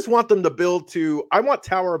 I just want them to build I want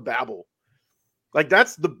Tower of Babel.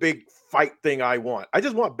 That's the big fight thing I want. I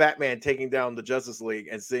just want Batman taking down the Justice League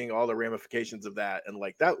and seeing all the ramifications of that. And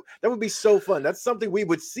that would be so fun. That's something we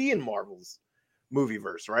would see in Marvel's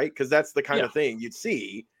movieverse, right? Because that's the kind of thing you'd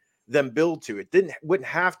see them build to. It wouldn't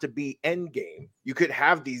have to be Endgame. You could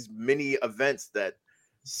have these mini events that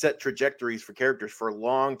set trajectories for characters for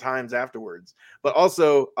long times afterwards. But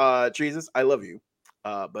also, Jesus, I love you.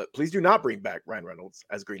 But please do not bring back Ryan Reynolds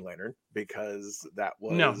as Green Lantern, because that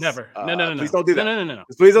was no, never. No. Please don't do that. No.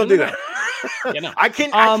 Please don't do that. Yeah, no. I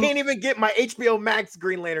can't even get my HBO Max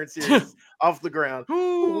Green Lantern series off the ground.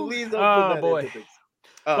 Please don't put that into things.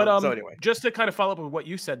 So anyway, just to kind of follow up with what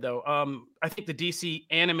you said, though, I think the DC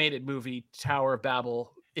animated movie Tower of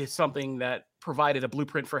Babel is something that provided a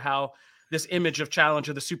blueprint for how this image of Challenge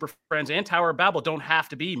of the Super Friends and Tower of Babel don't have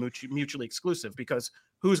to be mutually exclusive, because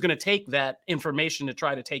who's going to take that information to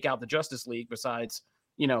try to take out the Justice League besides,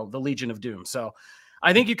 the Legion of Doom? So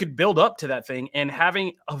I think you could build up to that thing, and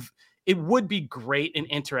it would be great and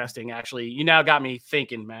interesting. Actually, you now got me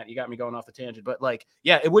thinking, Matt, you got me going off the tangent, but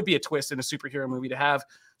it would be a twist in a superhero movie to have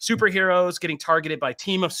superheroes getting targeted by a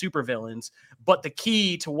team of supervillains. But the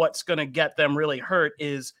key to what's going to get them really hurt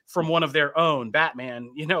is from one of their own, Batman,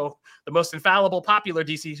 the most infallible, popular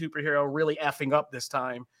DC superhero, really effing up this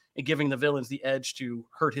time and giving the villains the edge to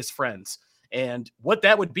hurt his friends. And what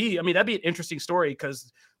that would be, that'd be an interesting story,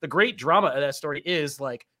 because the great drama of that story is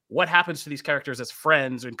what happens to these characters as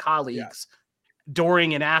friends and colleagues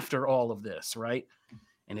during and after all of this, right?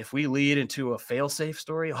 And if we lead into a fail-safe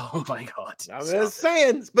story, oh my God. I'm just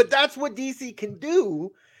saying, but that's what DC can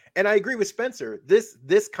do. And I agree with Spencer.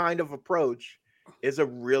 This kind of approach is a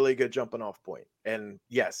really good jumping off point. And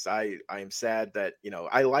yes, I am sad that,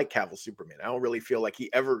 I like Cavill Superman. I don't really feel like he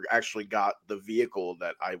ever actually got the vehicle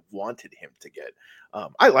that I wanted him to get.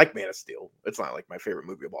 I like Man of Steel. It's not like my favorite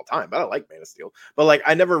movie of all time, but I like Man of Steel. But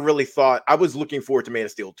I never really thought, I was looking forward to Man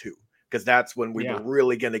of Steel 2. Because that's when we were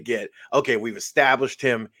really going to get, okay, we've established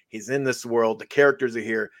him. He's in this world. The characters are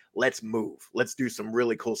here. Let's move. Let's do some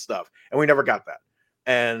really cool stuff. And we never got that.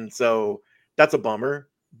 And so that's a bummer.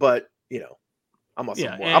 But,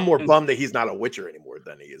 I'm more bummed that he's not a Witcher anymore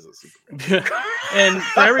than he is a Superman. And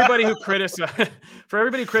for everybody who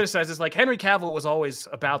criticizes, like Henry Cavill was always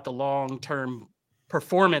about the long-term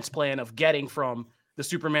performance plan of getting from the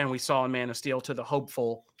Superman we saw in Man of Steel to the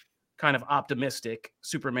hopeful, kind of optimistic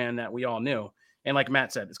Superman that we all knew. And like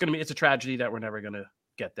Matt said, it's a tragedy that we're never gonna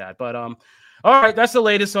get that. But all right, that's the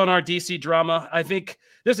latest on our DC drama. I think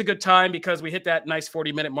this is a good time because we hit that nice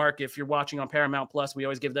 40-minute mark. If you're watching on Paramount Plus, we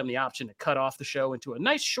always give them the option to cut off the show into a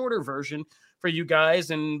nice shorter version for you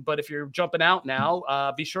guys. But if you're jumping out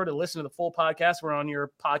now, be sure to listen to the full podcast. We're on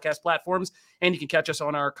your podcast platforms, and you can catch us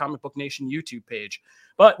on our Comic Book Nation YouTube page.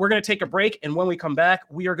 But we're going to take a break, and when we come back,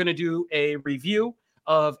 we are going to do a review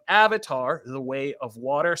of Avatar, The Way of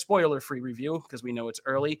Water. Spoiler-free review because we know it's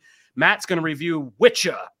early. Matt's going to review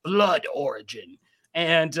Witcher, Blood Origin.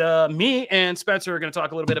 And me and Spencer are going to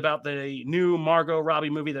talk a little bit about the new Margot Robbie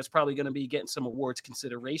movie that's probably going to be getting some awards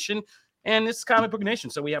consideration. And it's Comic Book Nation,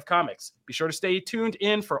 so we have comics. Be sure to stay tuned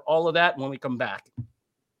in for all of that when we come back.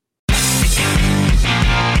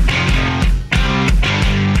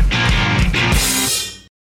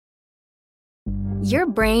 Your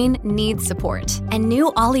brain needs support, and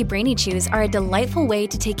new Ollie Brainy Chews are a delightful way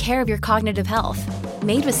to take care of your cognitive health.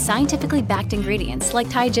 Made with scientifically backed ingredients like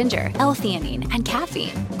Thai ginger, L-theanine, and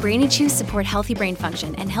caffeine, Brainy Chews support healthy brain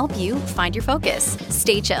function and help you find your focus,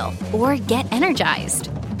 stay chill, or get energized.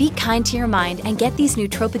 Be kind to your mind and get these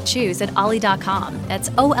nootropic chews at ollie.com. That's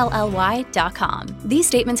OLLY.com. These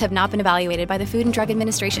statements have not been evaluated by the Food and Drug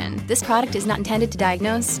Administration. This product is not intended to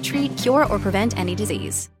diagnose, treat, cure, or prevent any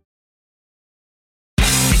disease.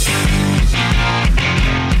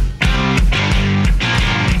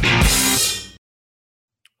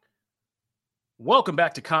 Welcome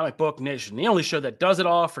back to Comic Book Nation, the only show that does it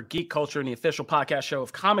all for geek culture and the official podcast show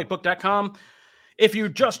of comicbook.com. If you're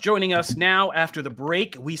just joining us now after the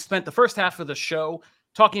break, we spent the first half of the show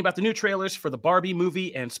talking about the new trailers for the Barbie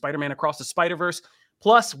movie and Spider-Man Across the Spider-Verse.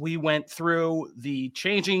 Plus, we went through the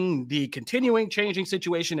continuing changing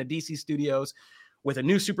situation at DC Studios with a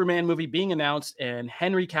new Superman movie being announced and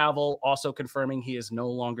Henry Cavill also confirming he is no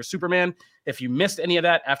longer Superman. If you missed any of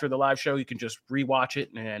that after the live show, you can just rewatch it,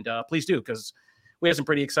 and please do, because we have some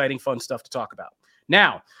pretty exciting, fun stuff to talk about.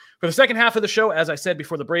 Now, for the second half of the show, as I said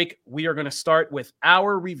before the break, we are going to start with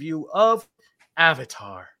our review of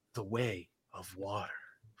Avatar, The Way of Water.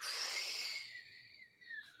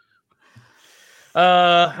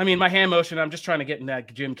 I mean, my hand motion, I'm just trying to get in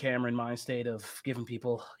that Jim Cameron mind state of giving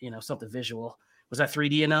people, something visual. Was that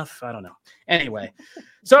 3D enough? I don't know. Anyway,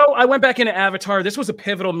 so I went back into Avatar. This was a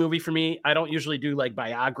pivotal movie for me. I don't usually do like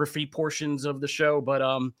biography portions of the show, but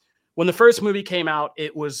when the first movie came out,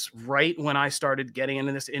 it was right when I started getting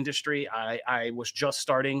into this industry. I was just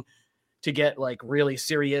starting to get like really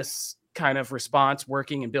serious kind of response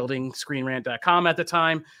working and building ScreenRant.com at the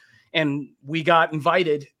time. And we got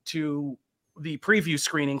invited to the preview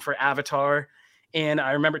screening for Avatar. And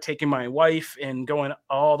I remember taking my wife and going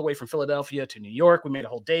all the way from Philadelphia to New York. We made a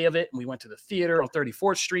whole day of it. And we went to the theater on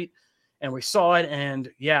 34th Street and we saw it. And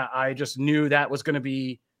yeah, I just knew that was going to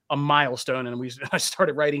be a milestone. And I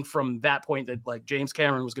started writing from that point that like James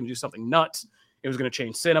Cameron was going to do something nuts. It was going to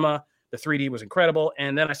change cinema. The 3D was incredible.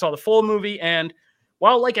 And then I saw the full movie. And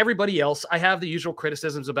while like everybody else, I have the usual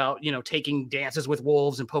criticisms about, taking Dances with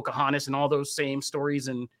Wolves and Pocahontas and all those same stories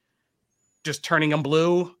and just turning them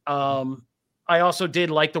blue. I also did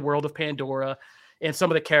like the world of Pandora and some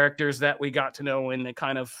of the characters that we got to know, and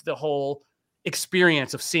the whole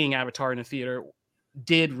experience of seeing Avatar in the theater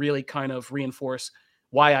did really kind of reinforce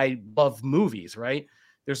why I love movies, right?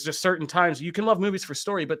 There's just certain times you can love movies for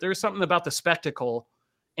story, but there's something about the spectacle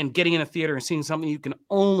and getting in a theater and seeing something you can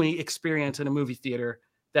only experience in a movie theater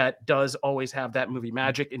that does always have that movie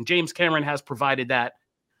magic. And James Cameron has provided that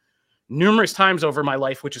numerous times over my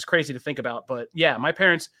life, which is crazy to think about. But yeah, my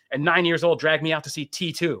parents at 9 years old dragged me out to see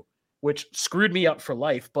T2, which screwed me up for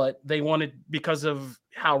life, but they wanted because of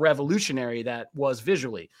how revolutionary that was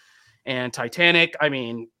visually. And Titanic, I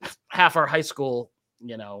mean, half our high school,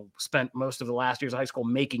 spent most of the last years of high school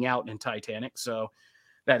making out in Titanic. So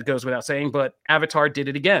that goes without saying, but Avatar did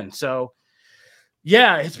it again. So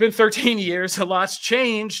yeah, it's been 13 years. A lot's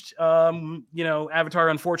changed. Avatar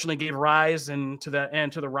unfortunately gave rise to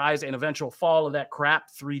the rise and eventual fall of that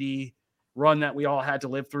crap 3D run that we all had to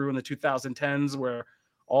live through in the 2010s, where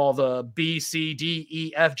all the B, C, D,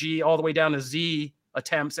 E, F, G, all the way down to Z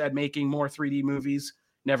attempts at making more 3D movies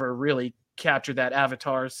never really captured that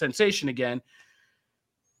Avatar sensation again.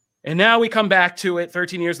 And now we come back to it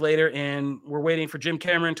 13 years later, and we're waiting for Jim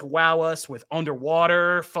Cameron to wow us with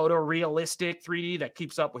underwater, photorealistic 3D that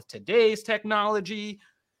keeps up with today's technology.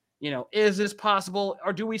 Is this possible,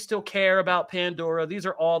 or do we still care about Pandora? These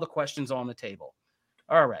are all the questions on the table.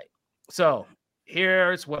 All right. So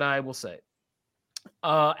here's what I will say.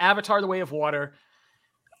 Avatar: The Way of Water.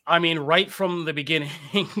 I mean, right from the beginning,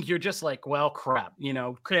 you're just like, well, crap.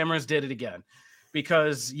 Cameras did it again.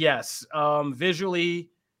 Because, yes, visually,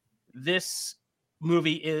 this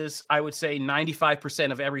movie is, I would say,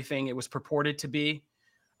 95% of everything it was purported to be.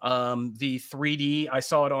 The 3D, I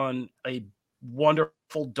saw it on a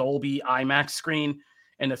wonderful Dolby IMAX screen,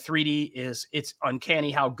 and the 3D it's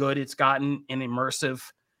uncanny how good it's gotten in immersive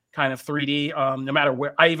kind of 3D. No matter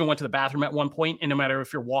where, I even went to the bathroom at one point, and no matter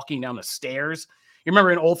if you're walking down the stairs, you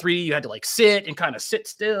remember in old 3D you had to like sit and kind of sit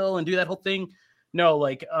still and do that whole thing. No,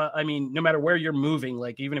 no matter where you're moving,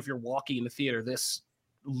 like even if you're walking in the theater, this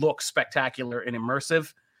looks spectacular and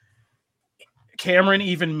immersive. Cameron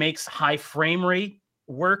even makes high frame rate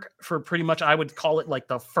work for pretty much, I would call it like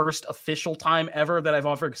the first official time ever that I've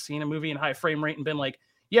ever seen a movie in high frame rate and been like,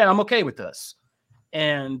 yeah, I'm okay with this.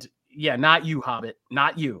 And yeah, not you, Hobbit,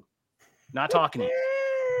 not you, not talking to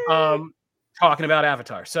you, talking about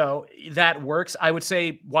Avatar. So that works. I would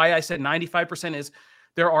say why I said 95% is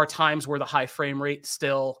there are times where the high frame rate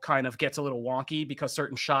still kind of gets a little wonky because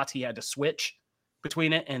certain shots he had to switch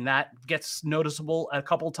between it, and that gets noticeable a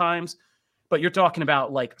couple times. But you're talking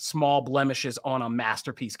about like small blemishes on a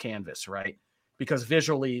masterpiece canvas, right? Because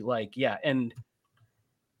visually, and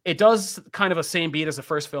it does kind of a same beat as the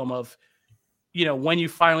first film of, when you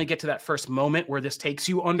finally get to that first moment where this takes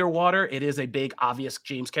you underwater, it is a big, obvious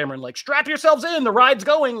James Cameron, like, strap yourselves in, the ride's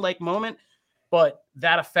going, like, moment. But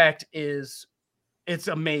that effect it's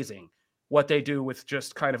amazing what they do with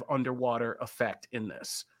just kind of underwater effect in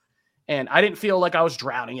this. And I didn't feel like I was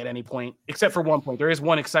drowning at any point, except for one point. There is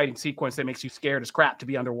one exciting sequence that makes you scared as crap to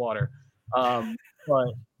be underwater.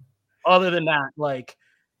 But other than that,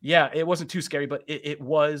 it wasn't too scary, but it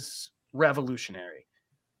was revolutionary.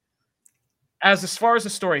 As far as the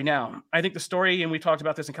story now, I think the story, and we talked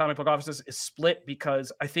about this in Comic Book Offices, is split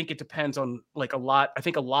because I think it depends on a lot. I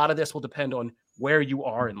think a lot of this will depend on where you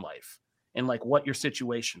are in life and what your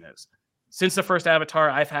situation is. Since the first Avatar,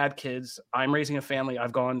 I've had kids. I'm raising a family.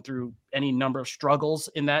 I've gone through any number of struggles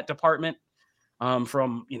in that department,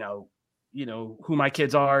 from, who my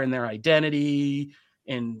kids are and their identity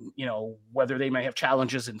and, whether they may have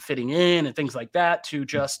challenges in fitting in and things like that, to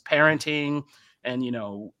just parenting and,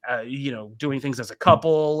 doing things as a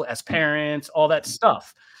couple, as parents, all that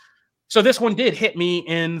stuff. So this one did hit me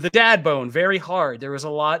in the dad bone very hard. There was a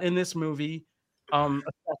lot in this movie,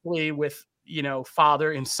 especially with,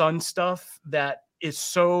 father and son stuff that is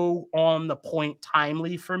so on the point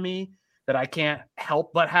timely for me that I can't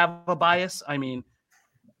help but have a bias. I mean,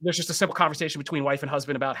 there's just a simple conversation between wife and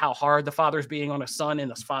husband about how hard the father's being on a son,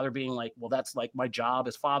 and the father being like, well, that's like my job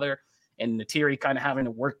as father, and Neytiri kind of having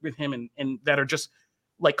to work with him, and that are just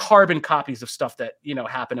like carbon copies of stuff that,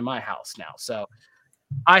 happen in my house now. So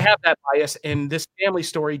I have that bias, and this family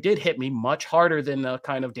story did hit me much harder than the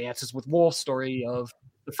kind of Dances with Wolves story of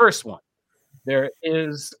the first one. There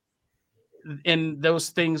is, and those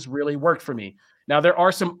things really worked for me. Now, there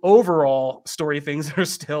are some overall story things that are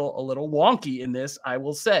still a little wonky in this, I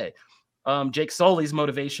will say. Jake Sully's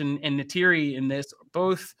motivation and Neytiri in this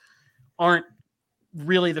both aren't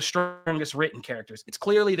really the strongest written characters. It's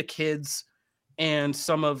clearly the kids and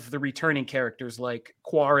some of the returning characters like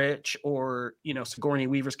Quaritch or, Sigourney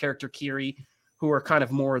Weaver's character Kiri, who are kind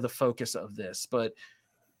of more the focus of this. But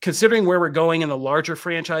considering where we're going in the larger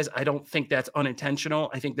franchise, I don't think that's unintentional.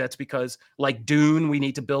 I think that's because, like Dune, we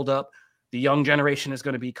need to build up. The young generation is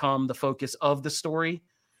going to become the focus of the story.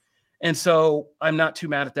 And so I'm not too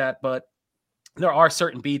mad at that, but there are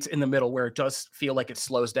certain beats in the middle where it does feel like it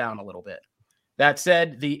slows down a little bit. That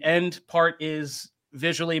said, the end part is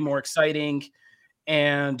visually more exciting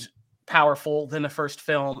and powerful than the first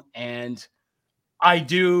film. And I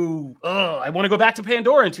want to go back to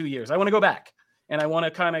Pandora in 2 years. I want to go back. And I want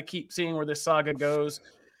to kind of keep seeing where this saga goes.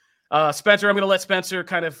 Spencer, I'm going to let Spencer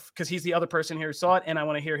kind of, because he's the other person here who saw it, and I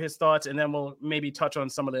want to hear his thoughts, and then we'll maybe touch on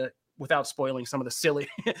some of the, without spoiling, some of the silly,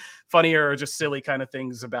 funnier or just silly kind of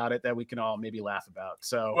things about it that we can all maybe laugh about.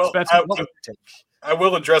 So, well, Spencer, what was your take? I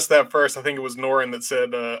will address that first. I think it was Norin that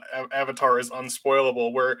said Avatar is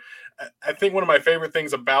unspoilable, where I think one of my favorite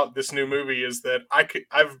things about this new movie is that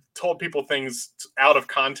I've told people things out of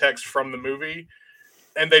context from the movie,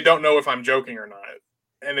 and they don't know if I'm joking or not.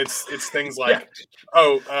 And it's things like,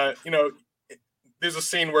 there's a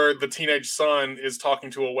scene where the teenage son is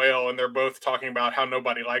talking to a whale, and they're both talking about how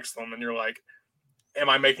nobody likes them. And you're like, am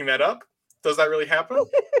I making that up? Does that really happen?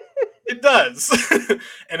 It does.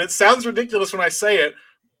 And it sounds ridiculous when I say it,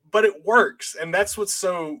 but it works, and that's what's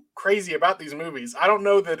so crazy about these movies. I don't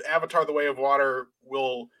know that Avatar: The Way of Water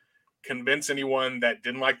will convince anyone that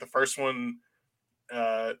didn't like the first one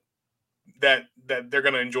that they're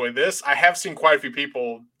going to enjoy this. I have seen quite a few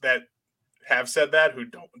people that have said that who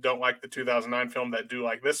don't like the 2009 film that do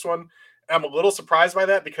like this one. I'm a little surprised by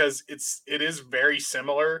that because it is very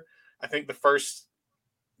similar. I think the first,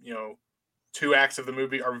 two acts of the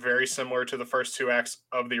movie are very similar to the first two acts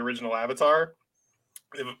of the original Avatar.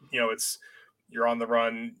 It's you're on the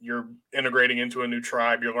run, you're integrating into a new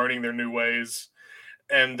tribe, you're learning their new ways,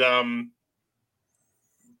 and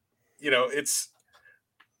it's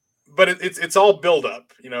all build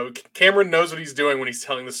up. Cameron knows what he's doing when he's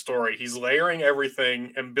telling the story. He's layering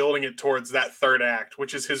everything and building it towards that third act,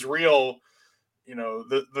 which is his real,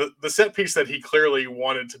 the set piece that he clearly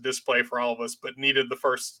wanted to display for all of us, but needed the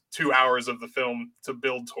first 2 hours of the film to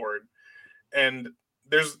build toward. And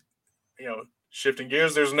there's, shifting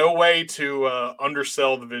gears, there's no way to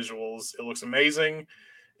undersell the visuals. It looks amazing.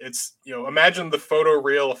 It's, imagine the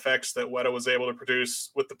photoreal effects that Weta was able to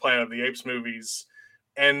produce with the Planet of the Apes movies,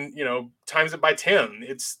 and times it by 10.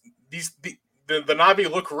 It's the Na'vi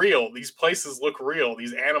look real. These places look real.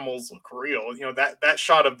 These animals look real. That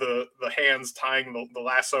shot of the hands tying the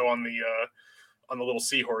lasso on the little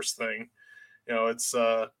seahorse thing. It's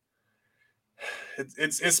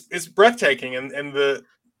breathtaking, and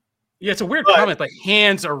it's a weird comment, but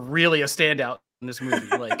hands are really a standout in this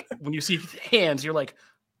movie. Like when you see hands, you're like,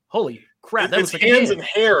 holy crap, that was like hands and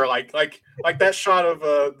hair, like that shot of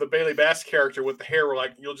the Bailey Bass character with the hair, where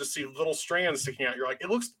like you'll just see little strands sticking out. You're like, it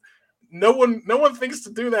looks. No one thinks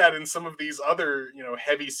to do that in some of these other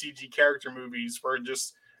heavy CG character movies where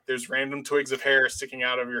just there's random twigs of hair sticking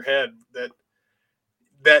out of your head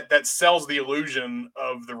that sells the illusion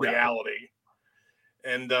of the reality.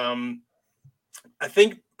 And I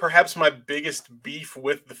think perhaps my biggest beef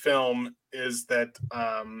with the film is that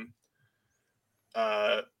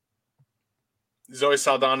Zoe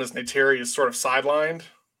Saldana's Neytiri is sort of sidelined.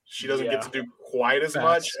 She doesn't get to do quite as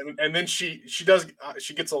much, and then she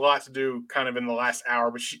gets a lot to do kind of in the last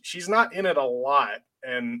hour, but she's not in it a lot.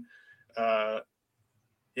 And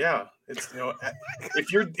it's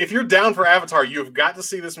if you're down for Avatar, you've got to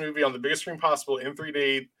see this movie on the biggest screen possible in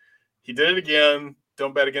 3D. He did it again.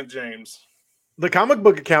 Don't bet against James. The comic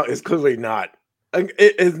book account is clearly not.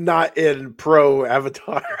 It is not in pro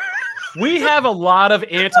Avatar. We have a lot of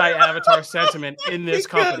anti-Avatar sentiment in this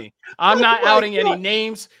company. I'm not outing any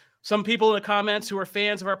names. Some people in the comments who are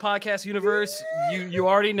fans of our podcast universe, you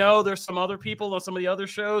already know there's some other people on some of the other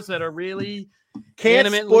shows that are really can't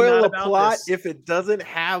spoil a plot if it doesn't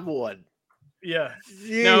have one. Yeah.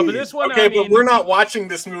 Jeez. No, but this one, okay, but we're not watching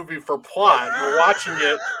this movie for plot. We're watching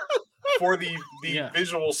it for the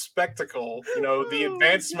visual spectacle. The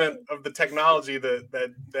advancement of the technology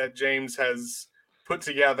that James has put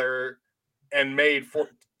together and made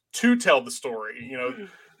to tell the story.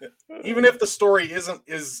 Even if the story is a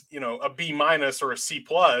B- or a C+,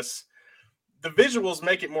 the visuals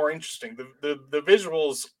make it more interesting. The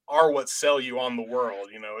visuals are what sell you on the world.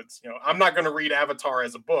 I'm not going to read Avatar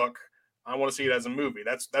as a book. I want to see it as a movie.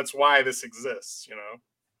 That's why this exists.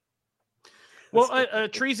 Well,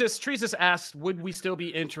 Treesus asked, would we still be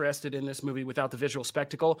interested in this movie without the visual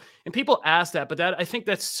spectacle? And people ask that, but I think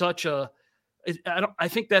that's I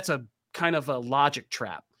think that's a kind of a logic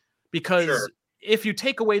trap, because if you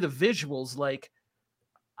take away the visuals, like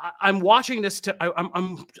I'm watching this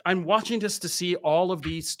I'm watching this to see all of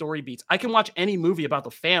these story beats. I can watch any movie about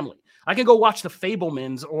the family. I can go watch The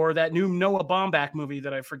Fabelmans or that new Noah Baumbach movie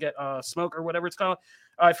that I forget, Smoke or whatever it's called.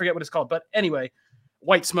 I forget what it's called, but anyway,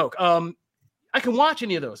 White Smoke. I can watch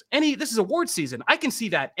any of those. This is award season. I can see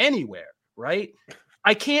that anywhere, right?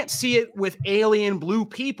 I can't see it with alien blue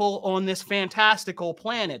people on this fantastical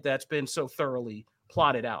planet that's been so thoroughly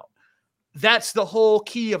plotted out. That's the whole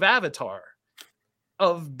key of Avatar,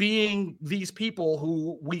 of being these people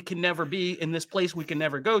who we can never be in this place we can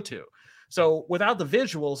never go to. So without the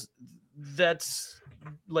visuals, that's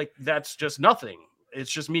just nothing. It's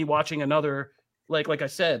just me watching another, like I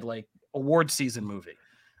said, like award season movie.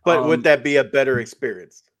 But would that be a better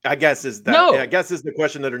experience? I guess is the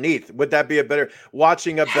question underneath. Would that be a better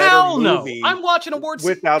watching a better movie? No. I'm watching award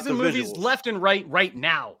season movies visuals. left and right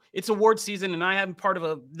now. It's award season, and I am part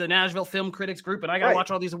of the Nashville Film Critics group, and I got to watch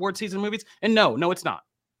all these award season movies. And no, it's not.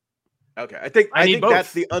 Okay, I think both.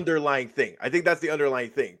 that's the underlying thing.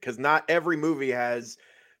 Because not every movie has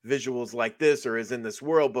visuals like this or is in this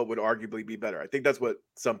world, but would arguably be better. I think that's what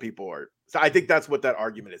some people are. So I think that's what that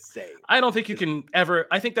argument is saying. I don't think you can ever.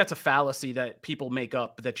 I think that's a fallacy that people make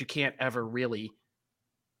up, that you can't ever really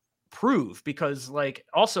prove, because like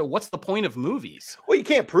also what's the point of movies? Well, you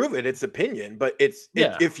can't prove it. It's opinion, but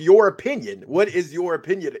Yeah. if your opinion, what is your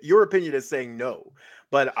opinion? Your opinion is saying no.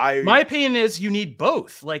 But my opinion is you need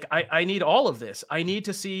both. Like I need all of this. I need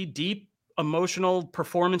to see deep, emotional,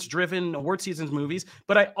 performance-driven award seasons movies,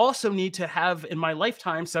 but I also need to have in my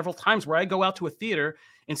lifetime several times where I go out to a theater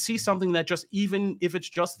and see something that just, even if it's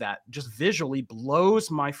just that, just visually blows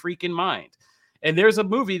my freaking mind. And there's a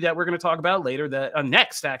movie that we're going to talk about later that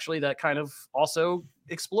next actually that kind of also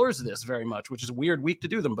explores this very much, which is a weird week to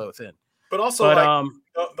do them both in. But also,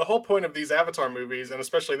 the whole point of these Avatar movies, and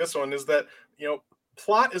especially this one, is that, you know,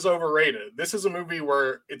 plot is overrated. This is a movie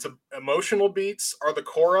where it's emotional beats are the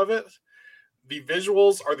core of it. The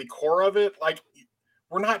visuals are the core of it. Like,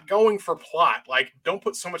 we're not going for plot. Like, don't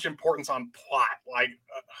put so much importance on plot. Like,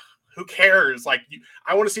 who cares? Like,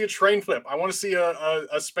 I want to see a train flip. I want to see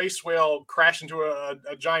a space whale crash into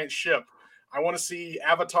a giant ship. I want to see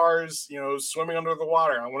avatars, you know, swimming under the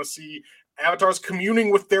water. I want to see avatars communing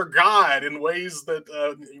with their god in ways that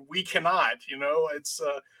we cannot. You know,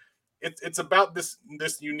 it's about this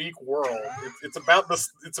unique world. It's about this.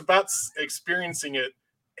 It's about experiencing it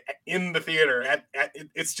in the theater.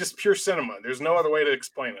 It's just pure cinema. There's no other way to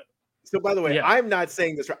explain it. So, by the way, Yeah. I'm not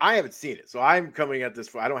saying this. I haven't seen it, so I'm coming at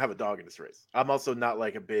this. I don't have a dog in this race. I'm also not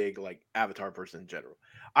like a big like Avatar person in general.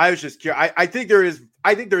 I was just curious. I think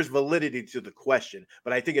there's validity to the question,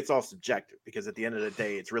 but I think it's all subjective because at the end of the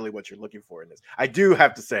day, it's really what you're looking for in this. I do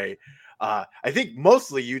have to say, I think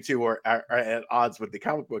mostly you two are at odds with the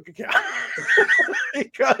comic book account.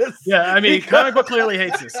 Comic book clearly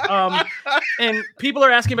hates this. And people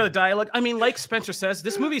are asking about the dialogue. I mean, like Spencer says,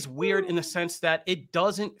 this movie's weird in the sense that it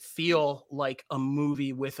doesn't feel like a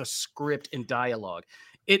movie with a script and dialogue.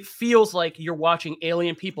 It feels like you're watching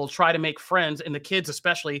alien people try to make friends, and the kids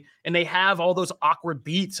especially, and they have all those awkward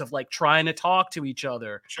beats of like trying to talk to each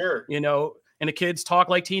other. Sure. You know, and the kids talk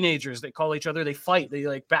like teenagers. They call each other, they fight, they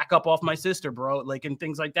like back up off my sister, bro, like, and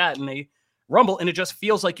things like that. And they rumble, and it just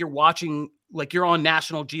feels like you're watching, like you're on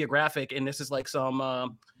National Geographic, and this is like some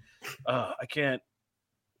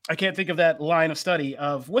I can't think of that line of study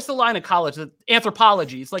of what's the line of college, the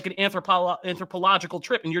anthropology. It's like an anthropological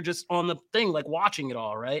trip, and you're just on the thing, like watching it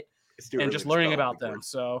all, right? And just learning about them.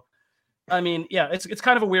 So, I mean, yeah, it's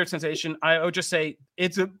kind of a weird sensation. I would just say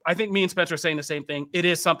I think me and Spencer are saying the same thing. It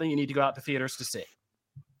is something you need to go out to theaters to see.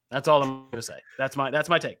 That's all I'm going to say. That's my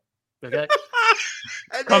take. Okay.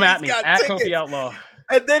 Come at me at Kofi Outlaw.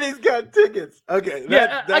 And then he's got tickets. Okay.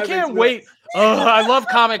 I can't wait. Oh, I love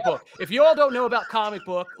comic book. If you all don't know about comic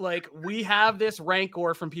book, like we have this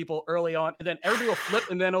rancor from people early on, and then everybody will flip,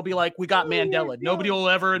 and then it'll be like, we got Mandela. Nobody will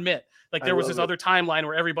ever admit. Like there was this other timeline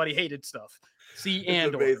where everybody hated stuff. See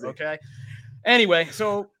Andor. Okay. Anyway,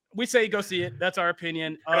 so we say go see it. That's our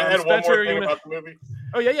opinion. I had one more thing about the movie.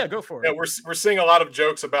 Oh yeah, go for it. Yeah, we're seeing a lot of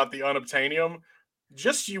jokes about the unobtainium.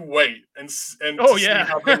 Just you wait and see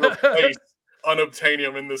how they replace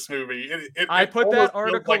unobtainium in this movie. I put that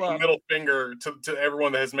article like up. A middle finger to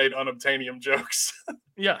everyone that has made unobtainium jokes.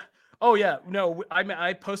 Yeah. Oh yeah. No,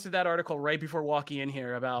 I posted that article right before walking in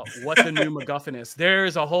here about what the new MacGuffin is.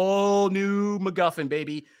 There's a whole new MacGuffin,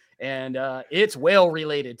 baby, and it's whale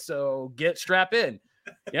related. So strap in.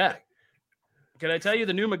 Yeah. Can I tell you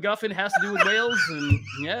the new MacGuffin has to do with whales? And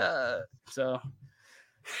yeah. So.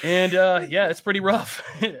 And yeah, it's pretty rough.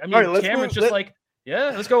 I mean, right, Cameron's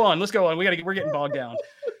let's go on. We're getting bogged down.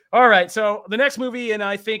 All right, so the next movie, and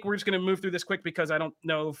I think we're just going to move through this quick because I don't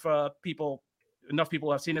know if enough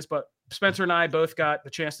people have seen this, but Spencer and I both got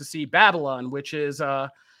the chance to see Babylon, which is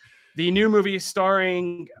the new movie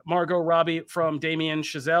starring Margot Robbie from Damien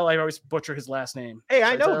Chazelle. I always butcher his last name. Hey,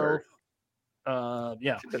 I know her.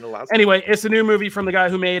 Yeah. Anyway, it's the new movie from the guy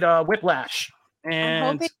who made Whiplash.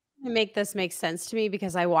 And make this make sense to me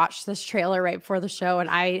because I watched this trailer right before the show and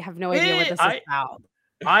I have no idea what this is about.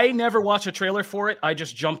 I never watched a trailer for it. I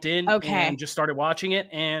just jumped in and just started watching it,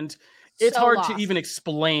 and it's hard to even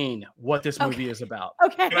explain what this movie is about.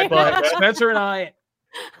 Okay, but Spencer and I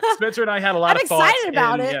had a lot of thoughts. I'm excited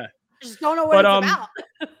about it. Yeah. I just don't know what it's about.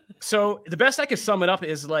 So the best I can sum it up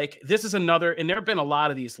is like this is another, and there have been a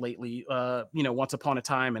lot of these lately. Once Upon a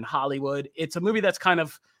Time in Hollywood. It's a movie that's kind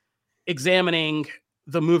of examining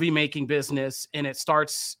the movie making business, and it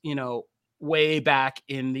starts way back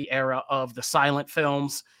in the era of the silent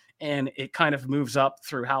films, and it kind of moves up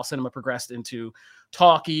through how cinema progressed into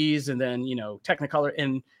talkies and then Technicolor,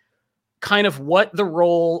 and kind of what the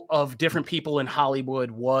role of different people in Hollywood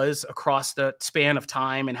was across the span of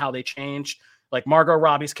time and how they changed. Like Margot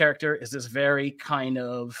Robbie's character is this very kind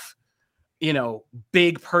of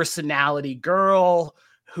big personality girl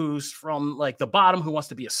who's from like the bottom, who wants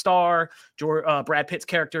to be a star. Brad Pitt's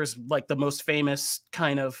character is like the most famous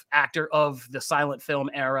kind of actor of the silent film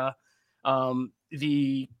era.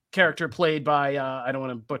 The character played by I don't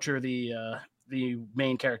want to butcher the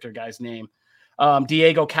main character guy's name.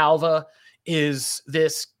 Diego Calva is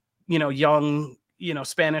this, young,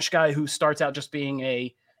 Spanish guy who starts out just being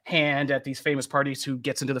a hand at these famous parties who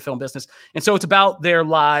gets into the film business. And so it's about their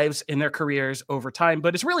lives and their careers over time,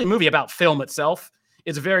 but it's really a movie about film itself.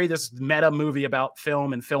 It's this meta movie about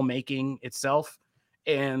film and filmmaking itself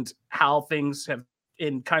and how things have me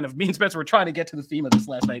and Spencer were trying to get to the theme of this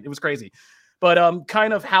last night. It was crazy. But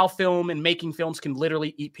kind of how film and making films can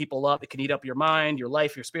literally eat people up. It can eat up your mind, your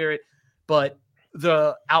life, your spirit. But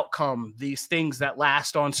the outcome, these things that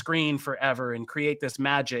last on screen forever and create this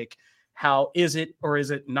magic, how is it or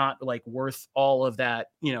is it not like worth all of that,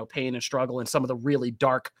 pain and struggle and some of the really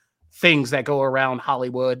dark things that go around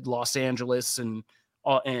Hollywood, Los Angeles, and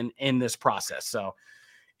in this process. So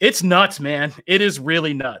it's nuts, man. It is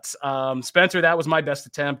really nuts. Spencer, that was my best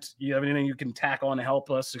attempt. You have anything you can tack on to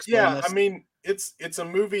help us explain this? I mean, it's a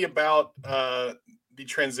movie about the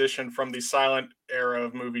transition from the silent era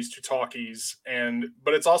of movies to talkies,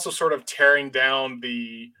 but it's also sort of tearing down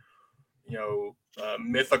the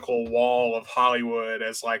mythical wall of Hollywood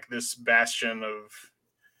as like this bastion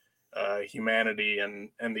of humanity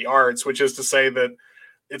and the arts, which is to say that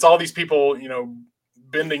it's all these people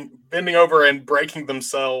bending over and breaking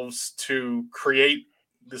themselves to create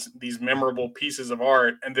these memorable pieces of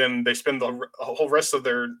art, and then they spend the whole rest of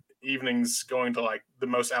their evenings going to like the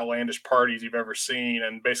most outlandish parties you've ever seen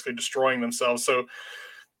and basically destroying themselves. So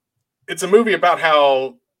it's a movie about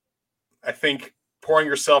how I think pouring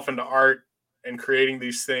yourself into art and creating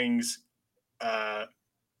these things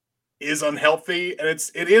is unhealthy. And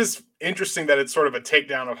it is interesting that it's sort of a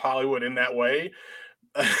takedown of Hollywood in that way.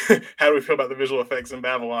 How do we feel about the visual effects in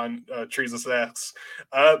Babylon? Treesus asks.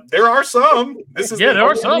 There are some. This is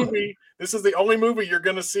This is the only movie you're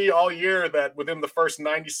going to see all year that within the first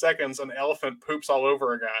 90 seconds, an elephant poops all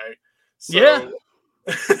over a guy. So, yeah.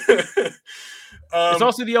 It's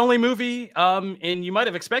also the only movie, and you might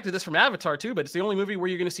have expected this from Avatar too, but it's the only movie where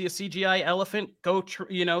you're going to see a CGI elephant go,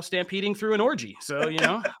 stampeding through an orgy. So,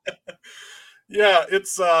 Yeah,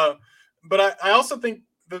 it's, but I also think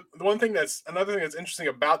another thing that's interesting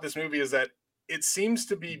about this movie is that it seems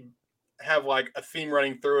to have like a theme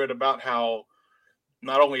running through it about how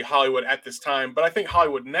not only Hollywood at this time, but I think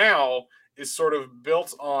Hollywood now is sort of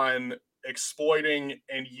built on exploiting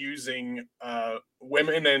and using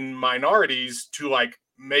women and minorities to like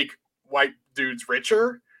make white dudes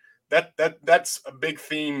richer. That's a big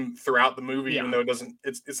theme throughout the movie, even though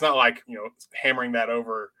it's not like, hammering that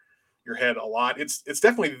over your head a lot. It's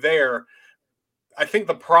definitely there. I think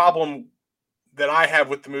the problem that I have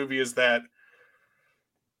with the movie is that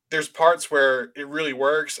there's parts where it really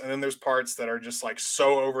works, and then there's parts that are just like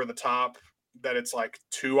so over the top that it's like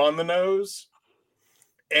too on the nose.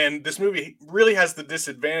 And this movie really has the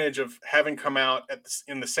disadvantage of having come out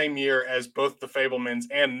in the same year as both The Fabelmans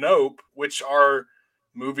and Nope, which are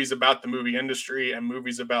movies about the movie industry and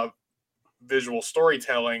movies about visual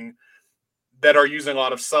storytelling that are using a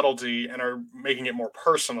lot of subtlety and are making it more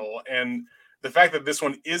personal. And the fact that this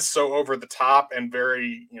one is so over the top and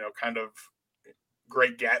very, kind of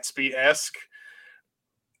Great Gatsby-esque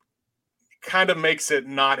kind of makes it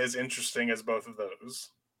not as interesting as both of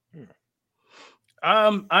those.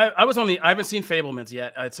 I haven't seen Fabelmans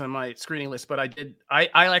yet. It's on my screening list, but I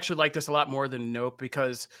actually like this a lot more than Nope,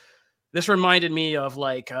 because this reminded me of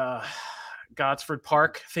like Gosford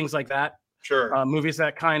Park, things like that. Sure. Movies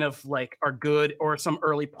that kind of like are good, or some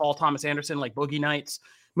early Paul Thomas Anderson, like Boogie Nights,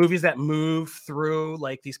 movies that move through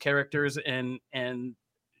like these characters and in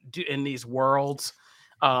these worlds,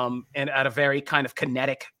 and at a very kind of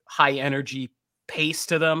kinetic, high energy pace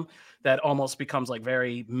to them that almost becomes like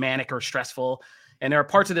very manic or stressful. And there are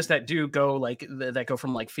parts of this that do go like that go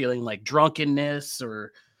from like feeling like drunkenness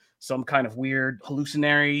or some kind of weird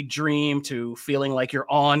hallucinatory dream to feeling like you're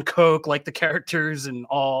on coke, like the characters, and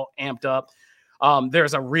all amped up.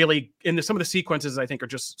 There's some of the sequences I think are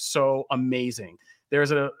just so amazing.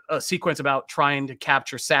 There's a sequence about trying to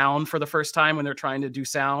capture sound for the first time when they're trying to do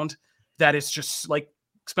sound. That is just like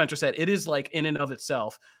Spencer said, it is like in and of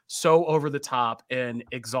itself so over the top and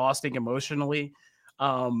exhausting emotionally.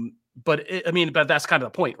 But that's kind of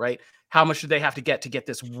the point, right? How much do they have to get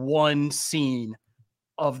this one scene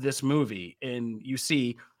of this movie? And you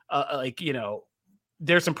see,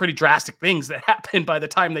 there's some pretty drastic things that happen by the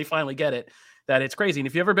time they finally get it, that it's crazy. And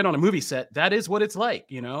if you've ever been on a movie set, that is what it's like,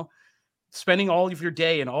 spending all of your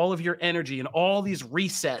day and all of your energy and all these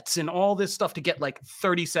resets and all this stuff to get like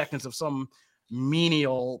 30 seconds of some,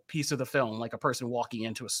 menial piece of the film, like a person walking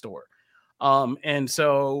into a store. And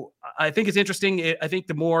so I think it's interesting. I think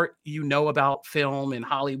the more you know about film and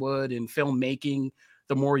Hollywood and filmmaking,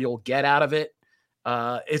 the more you'll get out of it.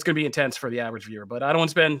 It's going to be intense for the average viewer, but I don't want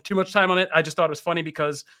to spend too much time on it. I just thought it was funny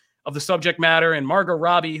because of the subject matter, and Margot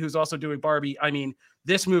Robbie, who's also doing Barbie. I mean,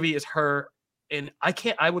 this movie is her, and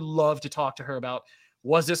I would love to talk to her about,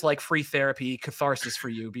 was this like free therapy, catharsis for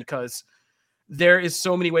you? Because there is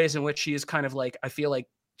so many ways in which she is kind of like, I feel like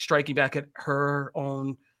striking back at her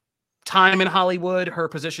own time in Hollywood, her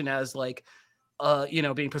position as like,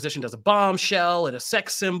 being positioned as a bombshell and a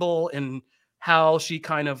sex symbol, and how she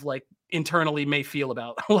kind of like internally may feel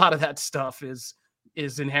about a lot of that stuff is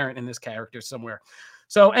inherent in this character somewhere.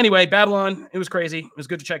 So anyway, Babylon, it was crazy. It was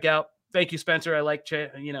good to check out. Thank you, Spencer. I like,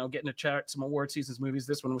 getting to chat some award seasons movies.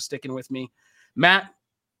 This one was sticking with me. Matt,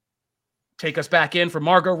 take us back in from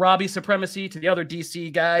Margot Robbie supremacy to the other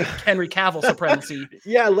DC guy, Henry Cavill supremacy.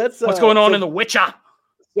 Yeah, let's. What's going on in The Witcher?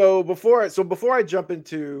 So before I jump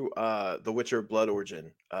into The Witcher Blood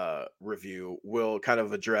Origin review, we'll kind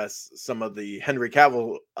of address some of the Henry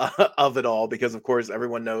Cavill of it all, because of course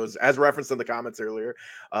everyone knows, as referenced in the comments earlier,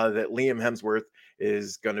 that Liam Hemsworth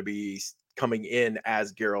is going to be coming in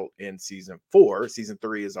as Geralt in season 4. Season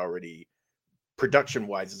 3 is already,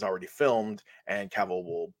 production-wise, is already filmed, and Cavill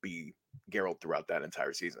will be Geralt throughout that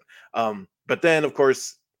entire season. But then, of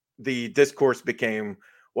course, the discourse became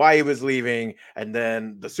why he was leaving, and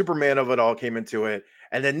then the Superman of it all came into it,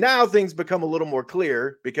 and then now things become a little more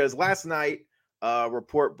clear, because last night a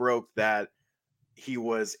report broke that he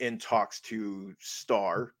was in talks to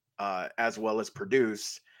star as well as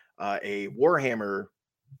produce a Warhammer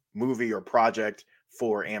movie or project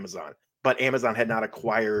for Amazon, but Amazon had not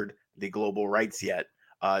acquired the global rights yet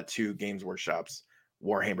to Games Workshop's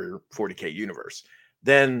Warhammer 40K universe.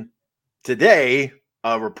 Then today,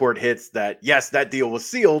 a report hits that, yes, that deal was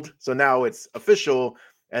sealed, so now it's official,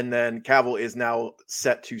 and then Cavill is now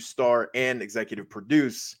set to star and executive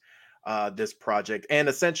produce this project, and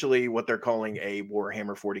essentially what they're calling a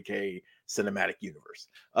Warhammer 40K cinematic universe.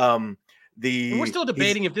 We're still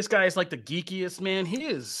debating if this guy is like the geekiest, man. He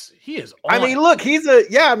is. I mean, look, he's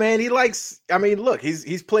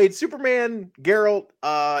played Superman, Geralt,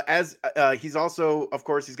 as he's also, of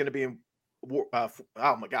course, he's going to be in Warhammer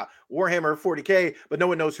 40K, but no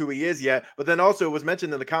one knows who he is yet. But then also it was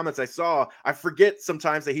mentioned in the comments I forget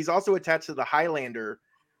sometimes that he's also attached to the Highlander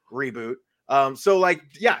reboot. So like,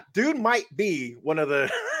 yeah, dude might be one of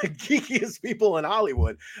the geekiest people in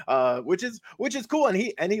Hollywood, which is cool.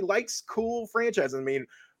 And he likes cool franchises. I mean,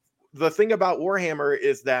 the thing about Warhammer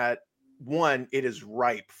is that, one, it is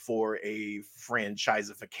ripe for a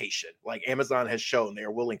franchiseification. Like, Amazon has shown they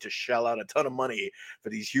are willing to shell out a ton of money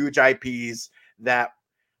for these huge IPs that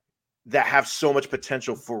have so much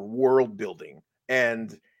potential for world building.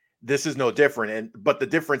 And this is no different. But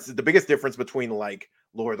the biggest difference between like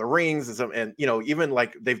Lord of the Rings and even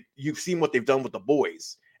like you've seen what they've done with The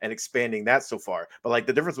Boys and expanding that so far. But like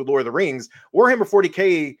the difference with Lord of the Rings, Warhammer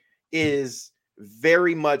 40K is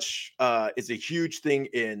very much is a huge thing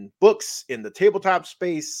in books, in the tabletop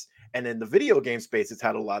space, and in the video game space. It's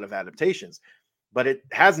had a lot of adaptations, but it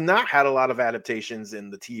has not had a lot of adaptations in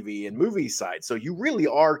the TV and movie side. So you really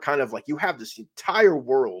are kind of like, you have this entire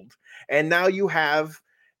world, and now you have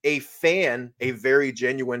a very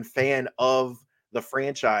genuine fan of the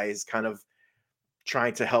franchise, kind of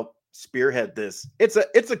trying to help spearhead this. It's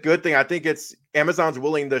a good thing. I think it's Amazon's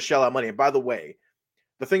willing to shell out money. And by the way,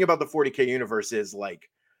 the thing about the 40K universe is like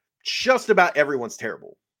just about everyone's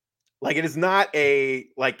terrible. Like, it is not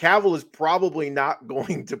Cavill is probably not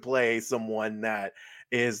going to play someone that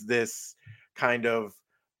is this kind of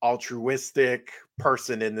altruistic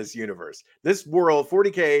person in this universe. This world,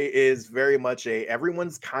 40K, is very much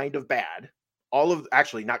everyone's kind of bad.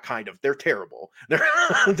 Actually, not kind of, they're terrible.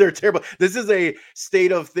 They're terrible. This is a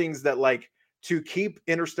state of things that, like, to keep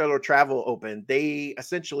interstellar travel open, they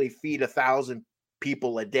essentially feed 1,000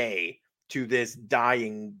 people a day to this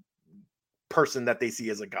dying person that they see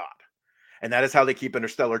as a god. And that is how they keep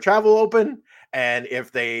interstellar travel open. And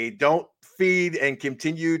if they don't feed and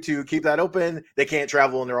continue to keep that open, they can't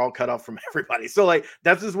travel, and they're all cut off from everybody. So like,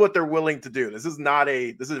 that's just what they're willing to do. This is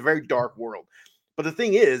a very dark world. But the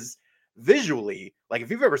thing is, visually, like,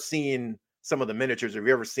 if you've ever seen some of the miniatures, or if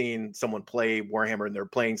you've ever seen someone play Warhammer and they're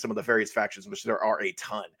playing some of the various factions, which there are a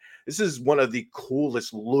ton, this is one of the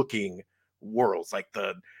coolest looking worlds.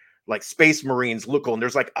 Like Space Marines look cool, and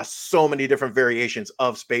there's like so many different variations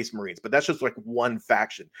of Space Marines, but that's just like one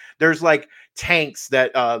faction. There's like tanks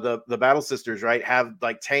that the Battle Sisters, right, have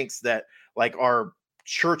like tanks that like are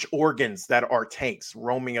church organs that are tanks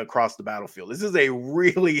roaming across the battlefield. This is a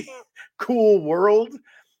really cool world.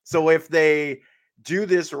 So if they do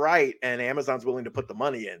this right and Amazon's willing to put the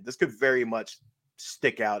money in, this could very much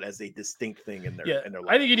stick out as a distinct thing in their in their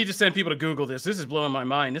life. I think you need to send people to Google this. This is blowing my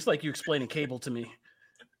mind. It's like you explaining cable to me.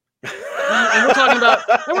 and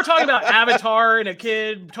we're talking about Avatar and a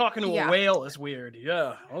kid talking to a whale is weird.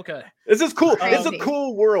 Yeah. Okay. This is cool. Crazy. It's a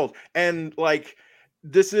cool world. And like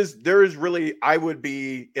there is really, I would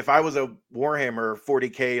be, if I was a Warhammer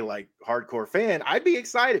 40K like hardcore fan, I'd be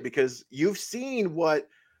excited because you've seen what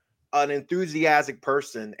an enthusiastic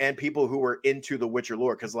person and people who are into the Witcher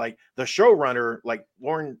lore, because like the showrunner, like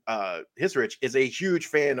Lauren Hisrich, is a huge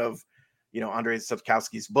fan of, Andrzej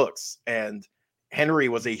Sapkowski's books, and Henry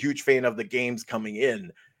was a huge fan of the games coming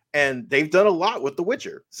in, and they've done a lot with the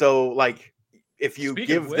Witcher. So like if you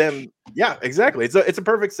give them, yeah, exactly. It's a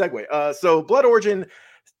perfect segue. So Blood Origin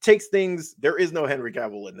takes things, there is no Henry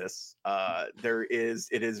Cavill in this.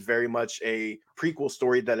 It is very much a prequel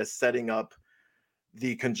story that is setting up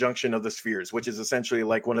the conjunction of the spheres, which is essentially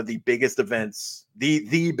like one of the biggest events,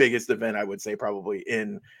 the biggest event, I would say, probably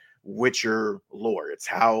in Witcher lore. It's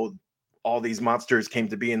how all these monsters came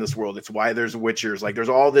to be in this world. It's why there's Witchers. Like there's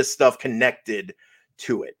all this stuff connected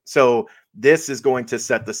to it. So this is going to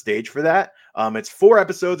set the stage for that. It's 4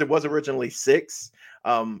 episodes. It was originally 6.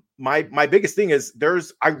 My biggest thing is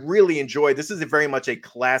I really enjoy, this is very much a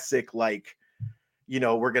classic, like, we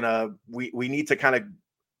need to kind of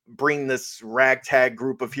bring this ragtag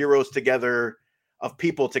group of heroes together, of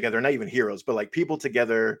people together, not even heroes, but like people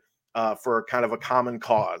together for kind of a common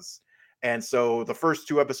cause. And so the first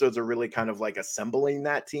 2 episodes are really kind of like assembling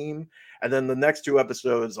that team. And then the next 2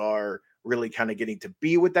 episodes are really kind of getting to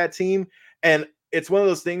be with that team. And it's one of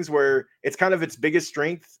those things where it's kind of its biggest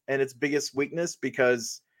strength and its biggest weakness,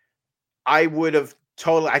 because I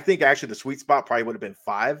think actually the sweet spot probably would have been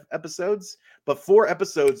 5 episodes, but 4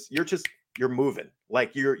 episodes, you're moving.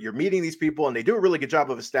 Like you're meeting these people, and they do a really good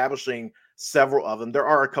job of establishing several of them. There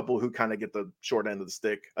are a couple who kind of get the short end of the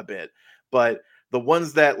stick a bit, but the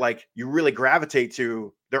ones that like you really gravitate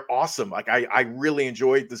to, they're awesome. Like I really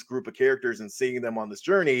enjoyed this group of characters and seeing them on this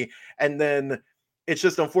journey. And then it's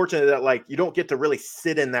just unfortunate that like you don't get to really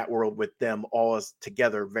sit in that world with them all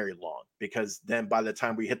together very long, because then by the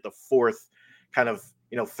time we hit the 4th kind of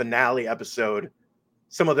finale episode,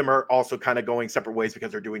 some of them are also kind of going separate ways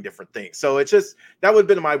because they're doing different things. So it's just, that would have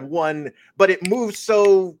been my one, but it moves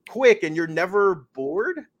so quick and you're never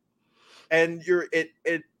bored, and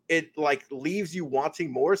it like leaves you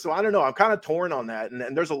wanting more. So I don't know. I'm kind of torn on that.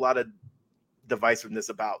 And there's a lot of divisiveness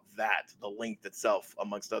about that, the length itself,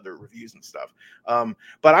 amongst other reviews and stuff.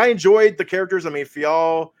 But I enjoyed the characters. I mean,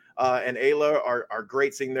 Fial and Ayla are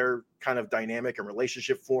great, seeing their kind of dynamic and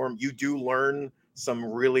relationship form. You do learn some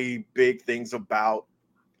really big things about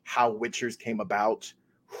how Witchers came about,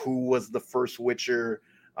 who was the first Witcher.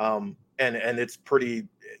 And it's pretty,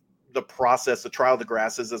 the process, the Trial of the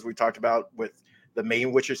Grasses, as we talked about with the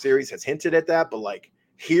main Witcher series, has hinted at that. But like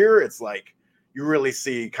here, it's like you really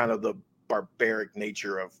see kind of the barbaric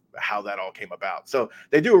nature of how that all came about. So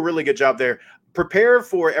they do a really good job there. Prepare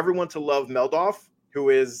for everyone to love Meldoff, who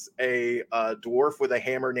is a dwarf with a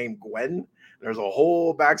hammer named Gwen. There's a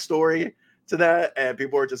whole backstory to that, and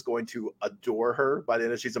people are just going to adore her by the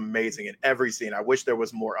end. She's amazing in every scene. I wish there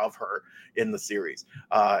was more of her in the series.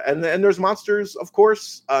 And there's monsters, of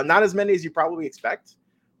course, not as many as you probably expect.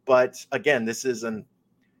 But again, this is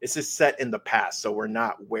set in the past, so we're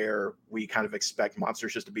not where we kind of expect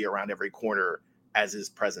monsters just to be around every corner as is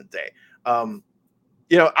present day.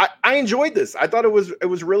 I enjoyed this. I thought it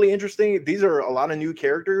was really interesting. These are a lot of new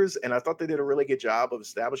characters, and I thought they did a really good job of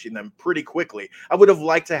establishing them pretty quickly. I would have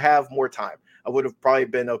liked to have more time. I would have probably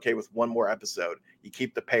been okay with one more episode. You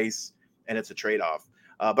keep the pace, and it's a trade-off.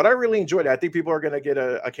 But I really enjoyed it. I think people are going to get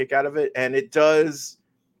a kick out of it, and it does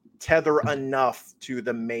tether enough to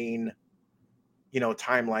the main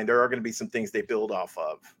timeline. There are going to be some things they build off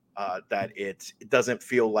of that it doesn't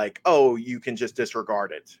feel like, oh, you can just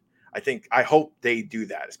disregard it. I hope they do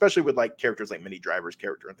that, especially with like characters like Minnie Driver's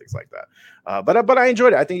character and things like that. But I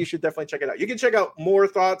enjoyed it. I think you should definitely check it out. You can check out more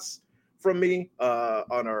thoughts from me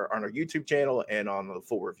on our YouTube channel and on the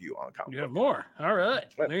full review on Comic Book. You have more. All right.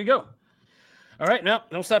 There you go. All right, now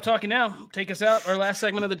don't stop talking now. Take us out. Our last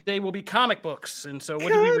segment of the day will be comic books. And so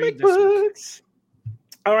what did we read this week?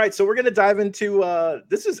 All right, so we're going to dive into I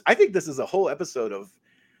think this is a whole episode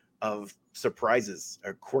of surprises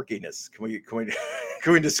or quirkiness.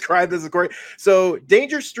 Can we describe this as quirky? So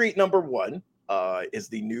Danger Street #1 is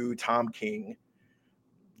the new Tom King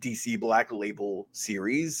DC Black Label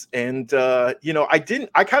series. And I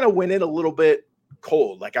kind of went in a little bit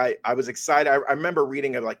cold. Like I was excited. I remember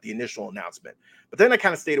reading like the initial announcement, but then I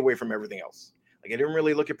kind of stayed away from everything else. Like I didn't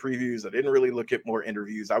really look at previews. I didn't really look at more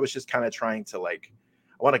interviews. I was just kind of trying to I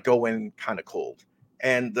want to go in kind of cold.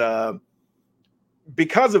 And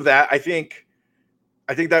because of that, I think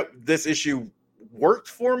that this issue worked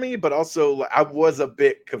for me, but also I was a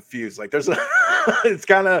bit confused. Like it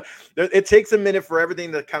takes a minute for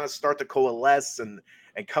everything to kind of start to coalesce and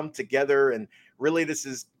come together. And really this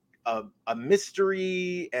is a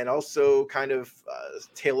mystery and also kind of a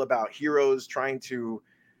tale about heroes trying to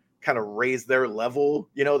kind of raise their level.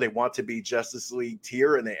 They want to be Justice League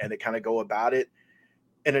tier and they kind of go about it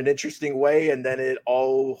in an interesting way. And then it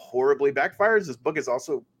all horribly backfires. This book is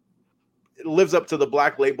also, it lives up to the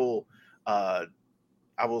Black Label, I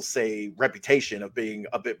will say, reputation of being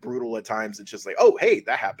a bit brutal at times. It's just like, oh, hey,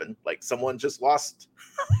 that happened. Like someone just lost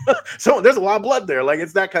there's a lot of blood there. Like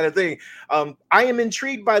it's that kind of thing. I am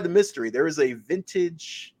intrigued by the mystery. There is a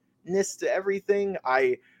vintageness to everything.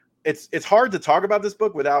 It's hard to talk about this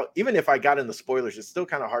book without, even if I got in the spoilers, it's still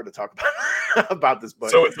kind of hard to talk about this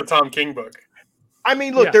book. So it's the Tom King book. I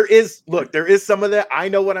mean, look, there is some of that. I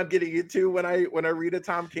know what I'm getting into when I read a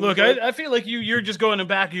Tom King book. I feel like you're just going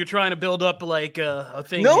back. You're trying to build up like a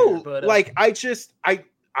thing. No, here, but, like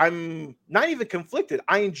I'm not even conflicted.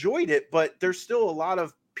 I enjoyed it, but there's still a lot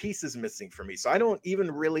of pieces missing for me. So I don't even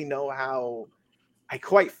really know how I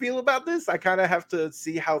quite feel about this. I kind of have to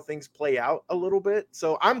see how things play out a little bit.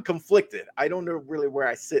 So I'm conflicted. I don't know really where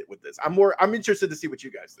I sit with this. I'm interested to see what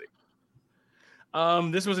you guys think.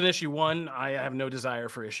 This was an issue 1. I have no desire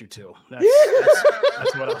for issue 2.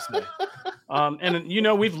 That's what I'll say. And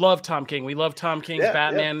we've loved Tom King. We love Tom King's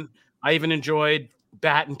Batman. Yeah. I even enjoyed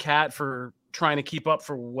Bat and Cat for trying to keep up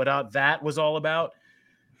for what that was all about.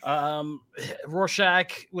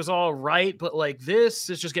 Rorschach was all right, but like this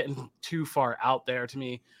is just getting too far out there to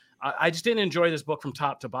me. I just didn't enjoy this book from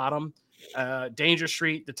top to bottom. Danger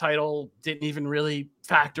Street, the title, didn't even really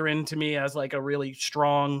factor into me as like a really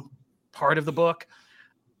strong part of the book.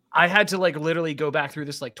 I had to like literally go back through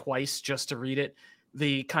this like twice just to read it.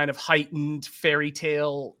 The kind of heightened fairy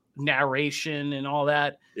tale narration and all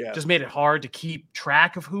that just made it hard to keep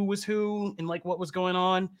track of who was who and like what was going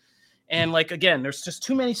on. And like, again, there's just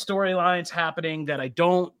too many storylines happening that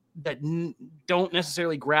don't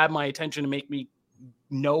necessarily grab my attention to make me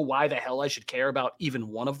know why the hell I should care about even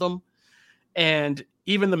one of them. And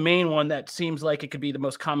even the main one that seems like it could be the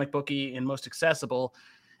most comic booky and most accessible,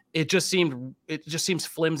 it just seems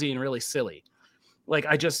flimsy and really silly. Like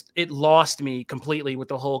it lost me completely with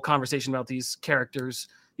the whole conversation about these characters,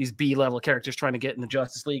 these B-level characters trying to get in the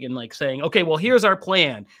Justice League and like saying, okay, well, here's our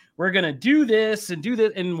plan. We're going to do this and do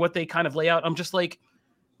that. And what they kind of lay out, I'm just like,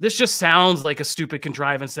 this just sounds like a stupid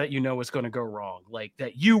contrivance that is going to go wrong. Like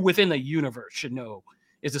that you within the universe should know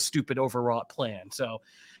is a stupid overwrought plan. So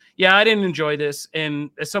yeah, I didn't enjoy this. And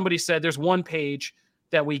as somebody said, there's one page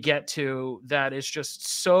that we get to that is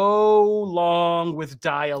just so long with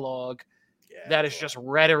dialogue that is just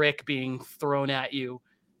rhetoric being thrown at you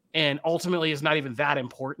and ultimately is not even that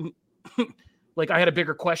important. Like I had a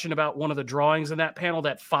bigger question about one of the drawings in that panel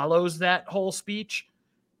that follows that whole speech,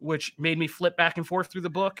 which made me flip back and forth through the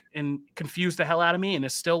book and confused the hell out of me and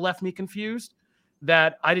has still left me confused,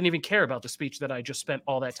 that I didn't even care about the speech that I just spent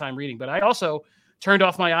all that time reading. But I also turned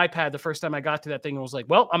off my iPad the first time I got to that thing and was like,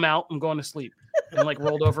 well, I'm out. I'm going to sleep. And like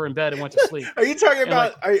rolled over in bed and went to sleep. Are you talking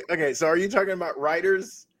about, so are you talking about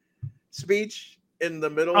Ryder's speech in the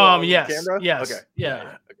middle of yes, the camera? Yes. Okay.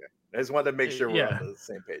 Yeah. Okay. I just wanted to make sure we're on the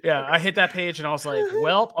same page. Yeah. Okay. I hit that page and I was like,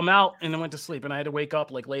 well, I'm out, and then went to sleep. And I had to wake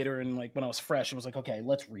up like later and like when I was fresh, it was like, okay,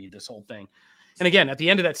 let's read this whole thing. And again, at the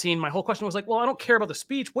end of that scene, my whole question was like, well, I don't care about the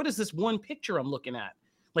speech. What is this one picture I'm looking at?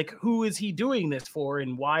 Like, who is he doing this for?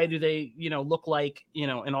 And why do they, look like,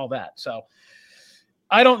 and all that. So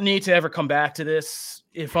I don't need to ever come back to this.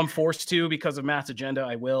 If I'm forced to because of Matt's agenda,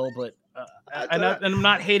 I will. But I'm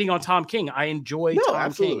not hating on Tom King. I enjoy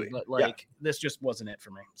Tom King, but this just wasn't it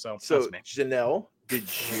for me. So that's me. Janelle, did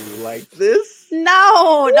you like this?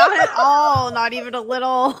 No, not at all. Not even a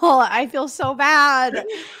little. I feel so bad.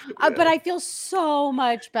 But I feel so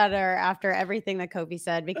much better after everything that Kofi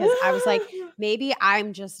said, because I was like, maybe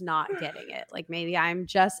I'm just not getting it. Like maybe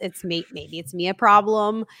it's me a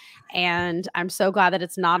problem. And I'm so glad that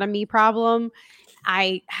it's not a me problem.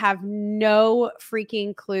 I have no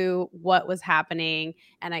freaking clue what was happening,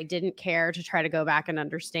 and I didn't care to try to go back and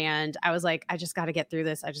understand. I was like, I just got to get through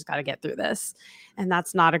this. And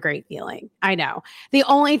that's not a great feeling. I know. The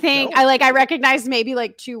only thing I recognized maybe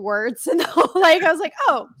like 2 words, and like I was like,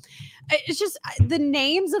 oh, it's just the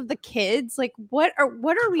names of the kids. Like, what are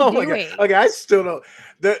we doing? Okay, I still don't.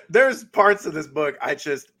 There's parts of this book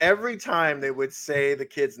every time they would say the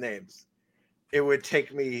kids' names, it would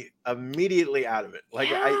take me immediately out of it. Like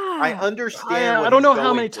I Yeah. understand. I what don't he's know how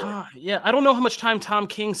going many for. times. Yeah, I don't know how much time Tom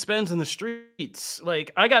King spends in the streets.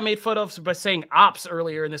 Like, I got made fun of by saying ops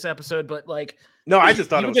earlier in this episode, but like, No, I just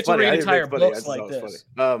thought it people was get to funny. read I didn't make entire funny. I books just thought like it was this.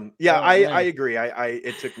 funny. Yeah, Oh, I man. agree.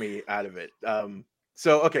 it took me out of it.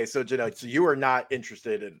 So okay, so Janelle, so you are not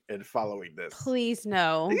interested in following this. Please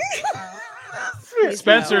no.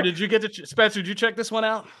 Spencer, no. did you check this one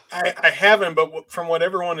out? I haven't, but from what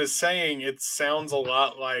everyone is saying, it sounds a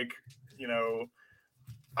lot like, you know,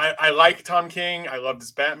 I like Tom King. I loved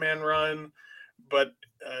his Batman run, but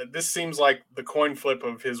this seems like the coin flip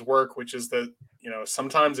of his work, which is that, you know,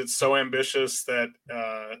 sometimes it's so ambitious that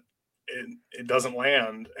it doesn't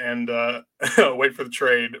land. And wait for the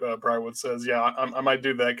trade. Briarwood says, yeah, I might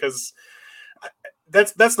do that, because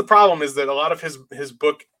that's the problem, is that a lot of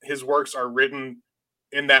his works are written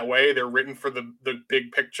in that way. They're written for the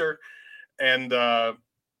big picture, and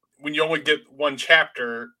when you only get one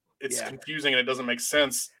chapter, it's confusing and it doesn't make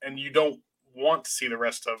sense, and you don't want to see the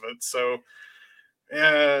rest of it. So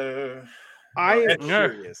I am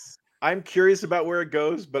curious. I'm curious about where it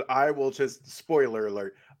goes, but I will just, spoiler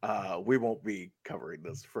alert, we won't be covering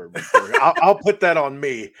this for Mysterio. I'll put that on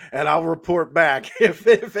me, and I'll report back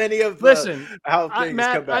if any of the how things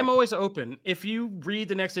Matt, come back. I'm always open. If you read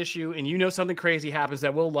the next issue and you know something crazy happens,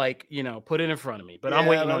 that will, like, you know, put it in front of me. But I'm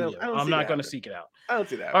waiting on you. I'm not going to seek it out. I don't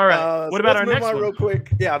see that. All right. What about our next one? Real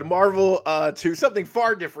quick. Yeah, the Marvel to something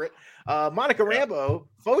far different. Monica Rambeau,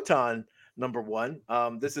 Photon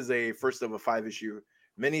 #1. This is a first of a 5-issue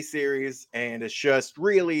miniseries, and it's just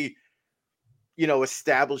really, you know,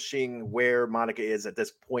 establishing where Monica is at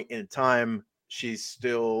this point in time. She's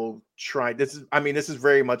still trying. This is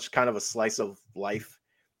very much kind of a slice of life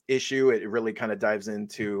issue. It really kind of dives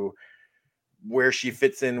into where she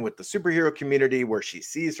fits in with the superhero community, where she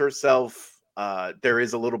sees herself. There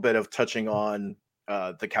is a little bit of touching on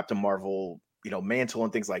the Captain Marvel, you know, mantle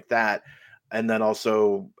and things like that. And then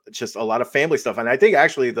also just a lot of family stuff. And I think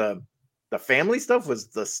actually the family stuff was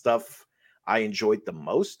the stuff I enjoyed the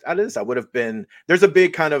most out of this. There's a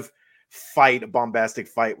big kind of fight, a bombastic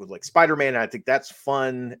fight with like Spider-Man, and I think that's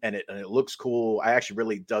fun, and it looks cool. I actually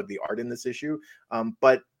really dug the art in this issue.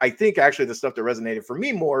 But I think actually the stuff that resonated for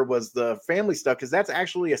me more was the family stuff, because that's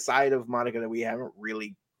actually a side of Monica that we haven't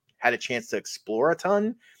really had a chance to explore a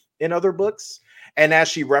ton in other books. And as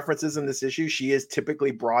she references in this issue, she is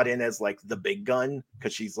typically brought in as like the big gun,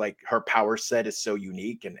 because she's like, her power set is so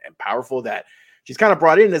unique and powerful that she's kind of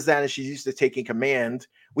brought in as that, and she's used to taking command.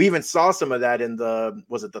 We even saw some of that in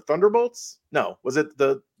was it the Thunderbolts? No, was it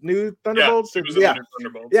the new Thunderbolts? Yeah, new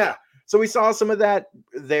Thunderbolts. Yeah. So we saw some of that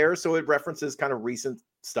there. So it references kind of recent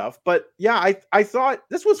stuff. But yeah, I thought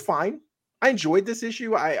this was fine. I enjoyed this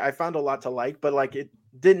issue. I found a lot to like, but like it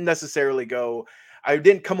didn't necessarily go. I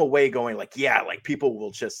didn't come away going like, yeah, like people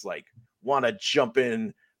will just like want to jump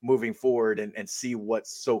in moving forward and see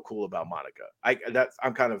what's so cool about Monica.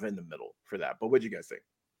 I'm kind of in the middle for that. But what'd you guys think?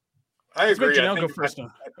 I agree. Go first.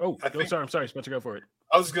 I'm sorry, Spencer, go for it.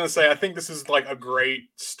 I was going to say, I think this is like a great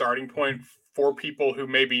starting point for people who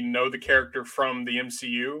maybe know the character from the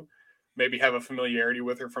MCU, maybe have a familiarity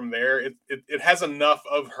with her from there. It has enough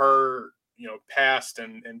of her, you know, past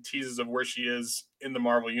and teases of where she is in the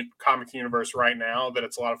Marvel comic universe right now, that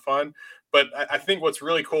it's a lot of fun. But I think what's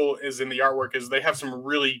really cool is in the artwork is they have some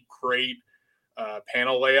really great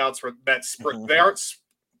panel layouts where they aren't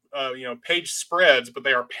you know, page spreads, but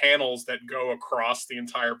they are panels that go across the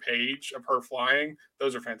entire page of her flying.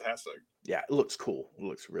 Those are fantastic. Yeah, it looks cool. It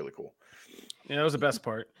looks really cool. Yeah, that was the best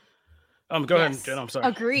part. Go ahead, Jen. I'm sorry.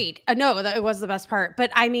 Agreed. No, it was the best part.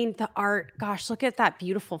 But I mean, the art, gosh, look at that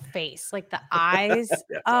beautiful face. Like the eyes.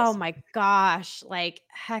 Awesome. My gosh. Like,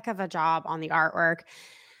 heck of a job on the artwork.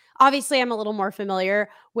 Obviously, I'm a little more familiar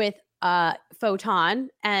with Photon,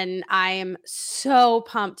 and I am so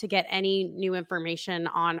pumped to get any new information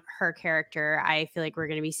on her character. I feel like we're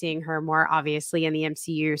going to be seeing her more obviously in the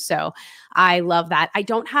MCU. So I love that. I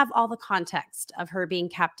don't have all the context of her being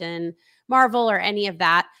Captain Marvel or any of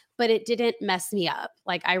that, but it didn't mess me up.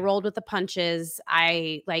 Like, I rolled with the punches.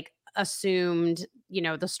 I like assumed, you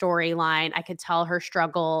know, the storyline. I could tell her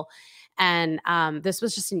struggle. And this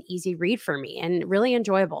was just an easy read for me and really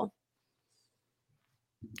enjoyable.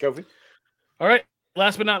 Kofi? All right.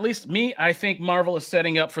 Last but not least, I think Marvel is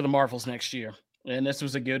setting up for the Marvels next year. And this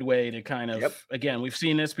was a good way to kind of, again, we've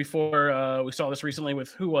seen this before. We saw this recently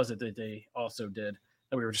with, who was it that they also did?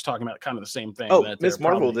 That we were just talking about kind of the same thing. Oh, Miss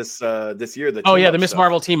Marvel this year. The Miss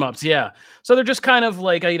Marvel team ups. Yeah. So they're just kind of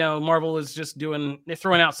like, you know, Marvel is just they're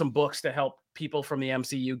throwing out some books to help people from the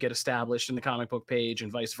MCU get established in the comic book page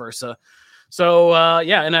and vice versa. So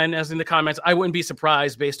yeah, and as in the comments, I wouldn't be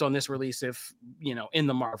surprised based on this release if, you know, in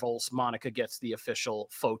the Marvels, Monica gets the official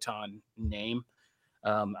Photon name.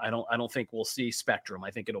 I don't think we'll see Spectrum.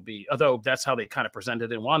 I think it'll be, although that's how they kind of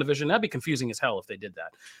presented it in WandaVision. That'd be confusing as hell if they did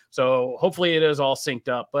that. So hopefully it is all synced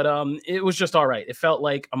up. But it was just all right. It felt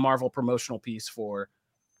like a Marvel promotional piece for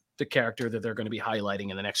the character that they're going to be highlighting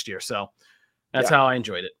in the next year. So that's how I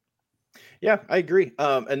enjoyed it. Yeah, I agree.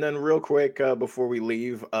 And then real quick before we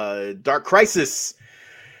leave, Dark Crisis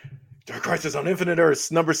on Infinite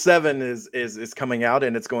Earths number 7 is coming out,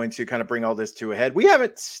 and it's going to kind of bring all this to a head. We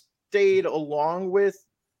haven't stayed along with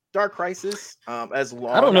Dark Crisis as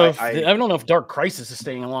long. I don't know if Dark Crisis is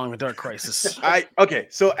staying along with Dark Crisis. Okay,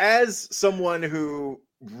 so as someone who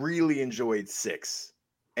really enjoyed 6,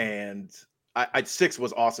 and 6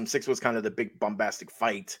 was awesome. 6 was kind of the big bombastic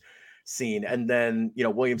fight scene, and then, you know,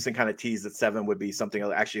 Williamson kind of teased that 7 would be something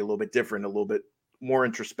actually a little bit different, a little bit more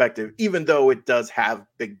introspective, even though it does have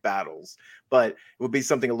big battles, but it would be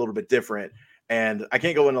something a little bit different. And I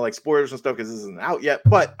can't go into like spoilers and stuff because this isn't out yet,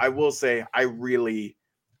 but I will say I really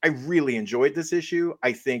enjoyed this issue.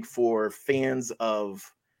 I think for fans of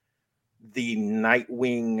the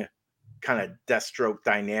Nightwing kind of Deathstroke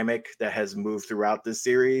dynamic that has moved throughout this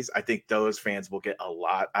series, I think those fans will get a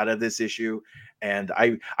lot out of this issue. And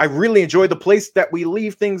I really enjoy the place that we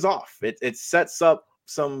leave things off. It sets up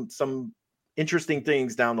some interesting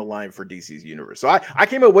things down the line for DC's universe. So I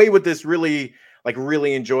came away with this really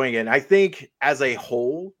enjoying it. And I think as a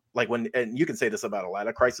whole, like and you can say this about a lot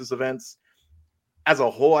of Crisis events, as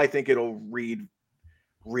a whole, I think it'll read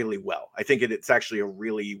really well. I think it's actually a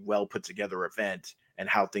really well put together event and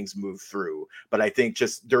how things move through. But I think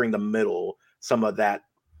just during the middle, some of that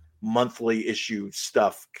monthly issue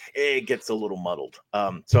stuff, it gets a little muddled.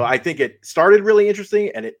 So I think it started really interesting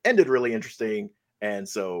and it ended really interesting. And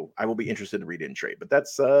so I will be interested to read it in trade. But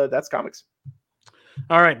that's comics.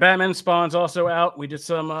 All right, Batman Spawn's also out. We did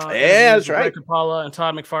some that's right. Capalla and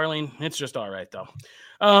Todd McFarlane. It's just all right though.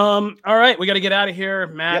 All right, we got to get out of here,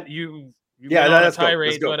 Matt. Yep. You on a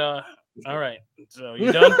tirade, but all right. So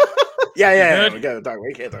you done? Yeah. We got to talk.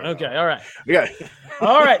 We can't talk. Okay, all right. Yeah.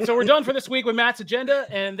 All right, so we're done for this week with Matt's agenda,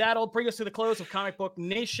 and that'll bring us to the close of Comic Book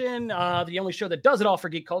Nation, the only show that does it all for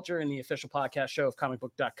geek culture and the official podcast show of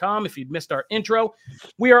comicbook.com. If you'd missed our intro,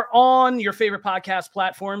 we are on your favorite podcast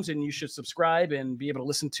platforms, and you should subscribe and be able to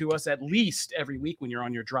listen to us at least every week when you're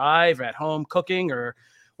on your drive, at home, cooking, or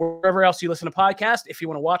wherever else you listen to podcasts. If you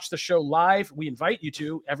want to watch the show live, we invite you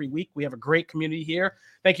to every week. We have a great community here.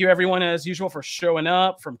 Thank you, everyone, as usual, for showing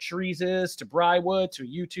up, from Teresa's to Brywood to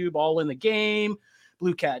YouTube, all in the game.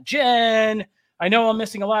 Blue Cat Jen. I know I'm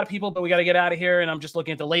missing a lot of people, but we got to get out of here, and I'm just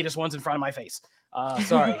looking at the latest ones in front of my face.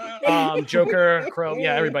 Sorry. Joker, Crow.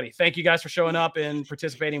 Yeah, everybody. Thank you guys for showing up and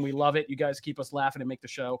participating. We love it. You guys keep us laughing and make the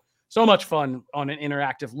show so much fun on an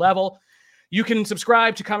interactive level. You can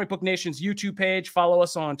subscribe to Comic Book Nation's YouTube page, follow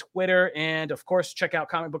us on Twitter, and, of course, check out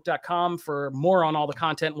comicbook.com for more on all the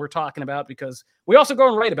content we're talking about, because we also go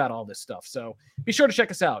and write about all this stuff. So be sure to check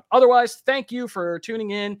us out. Otherwise, thank you for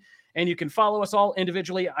tuning in, and you can follow us all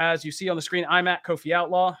individually. As you see on the screen, I'm at Kofi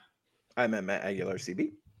Outlaw. I'm at Matt Aguilar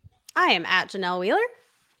CB. I am at Janelle Wheeler.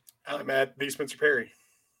 I'm at the Spencer Perry.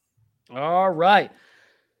 All right.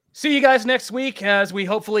 See you guys next week, as we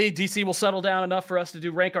hopefully DC will settle down enough for us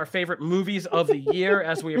to rank our favorite movies of the year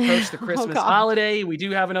as we approach the Christmas holiday. We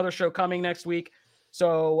do have another show coming next week.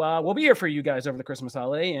 So we'll be here for you guys over the Christmas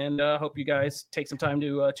holiday, and hope you guys take some time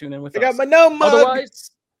to tune in with us. I got my no mug.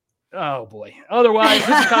 Otherwise, oh boy. Otherwise,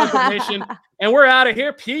 this is Comic Book Nation, and we're out of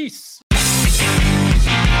here. Peace.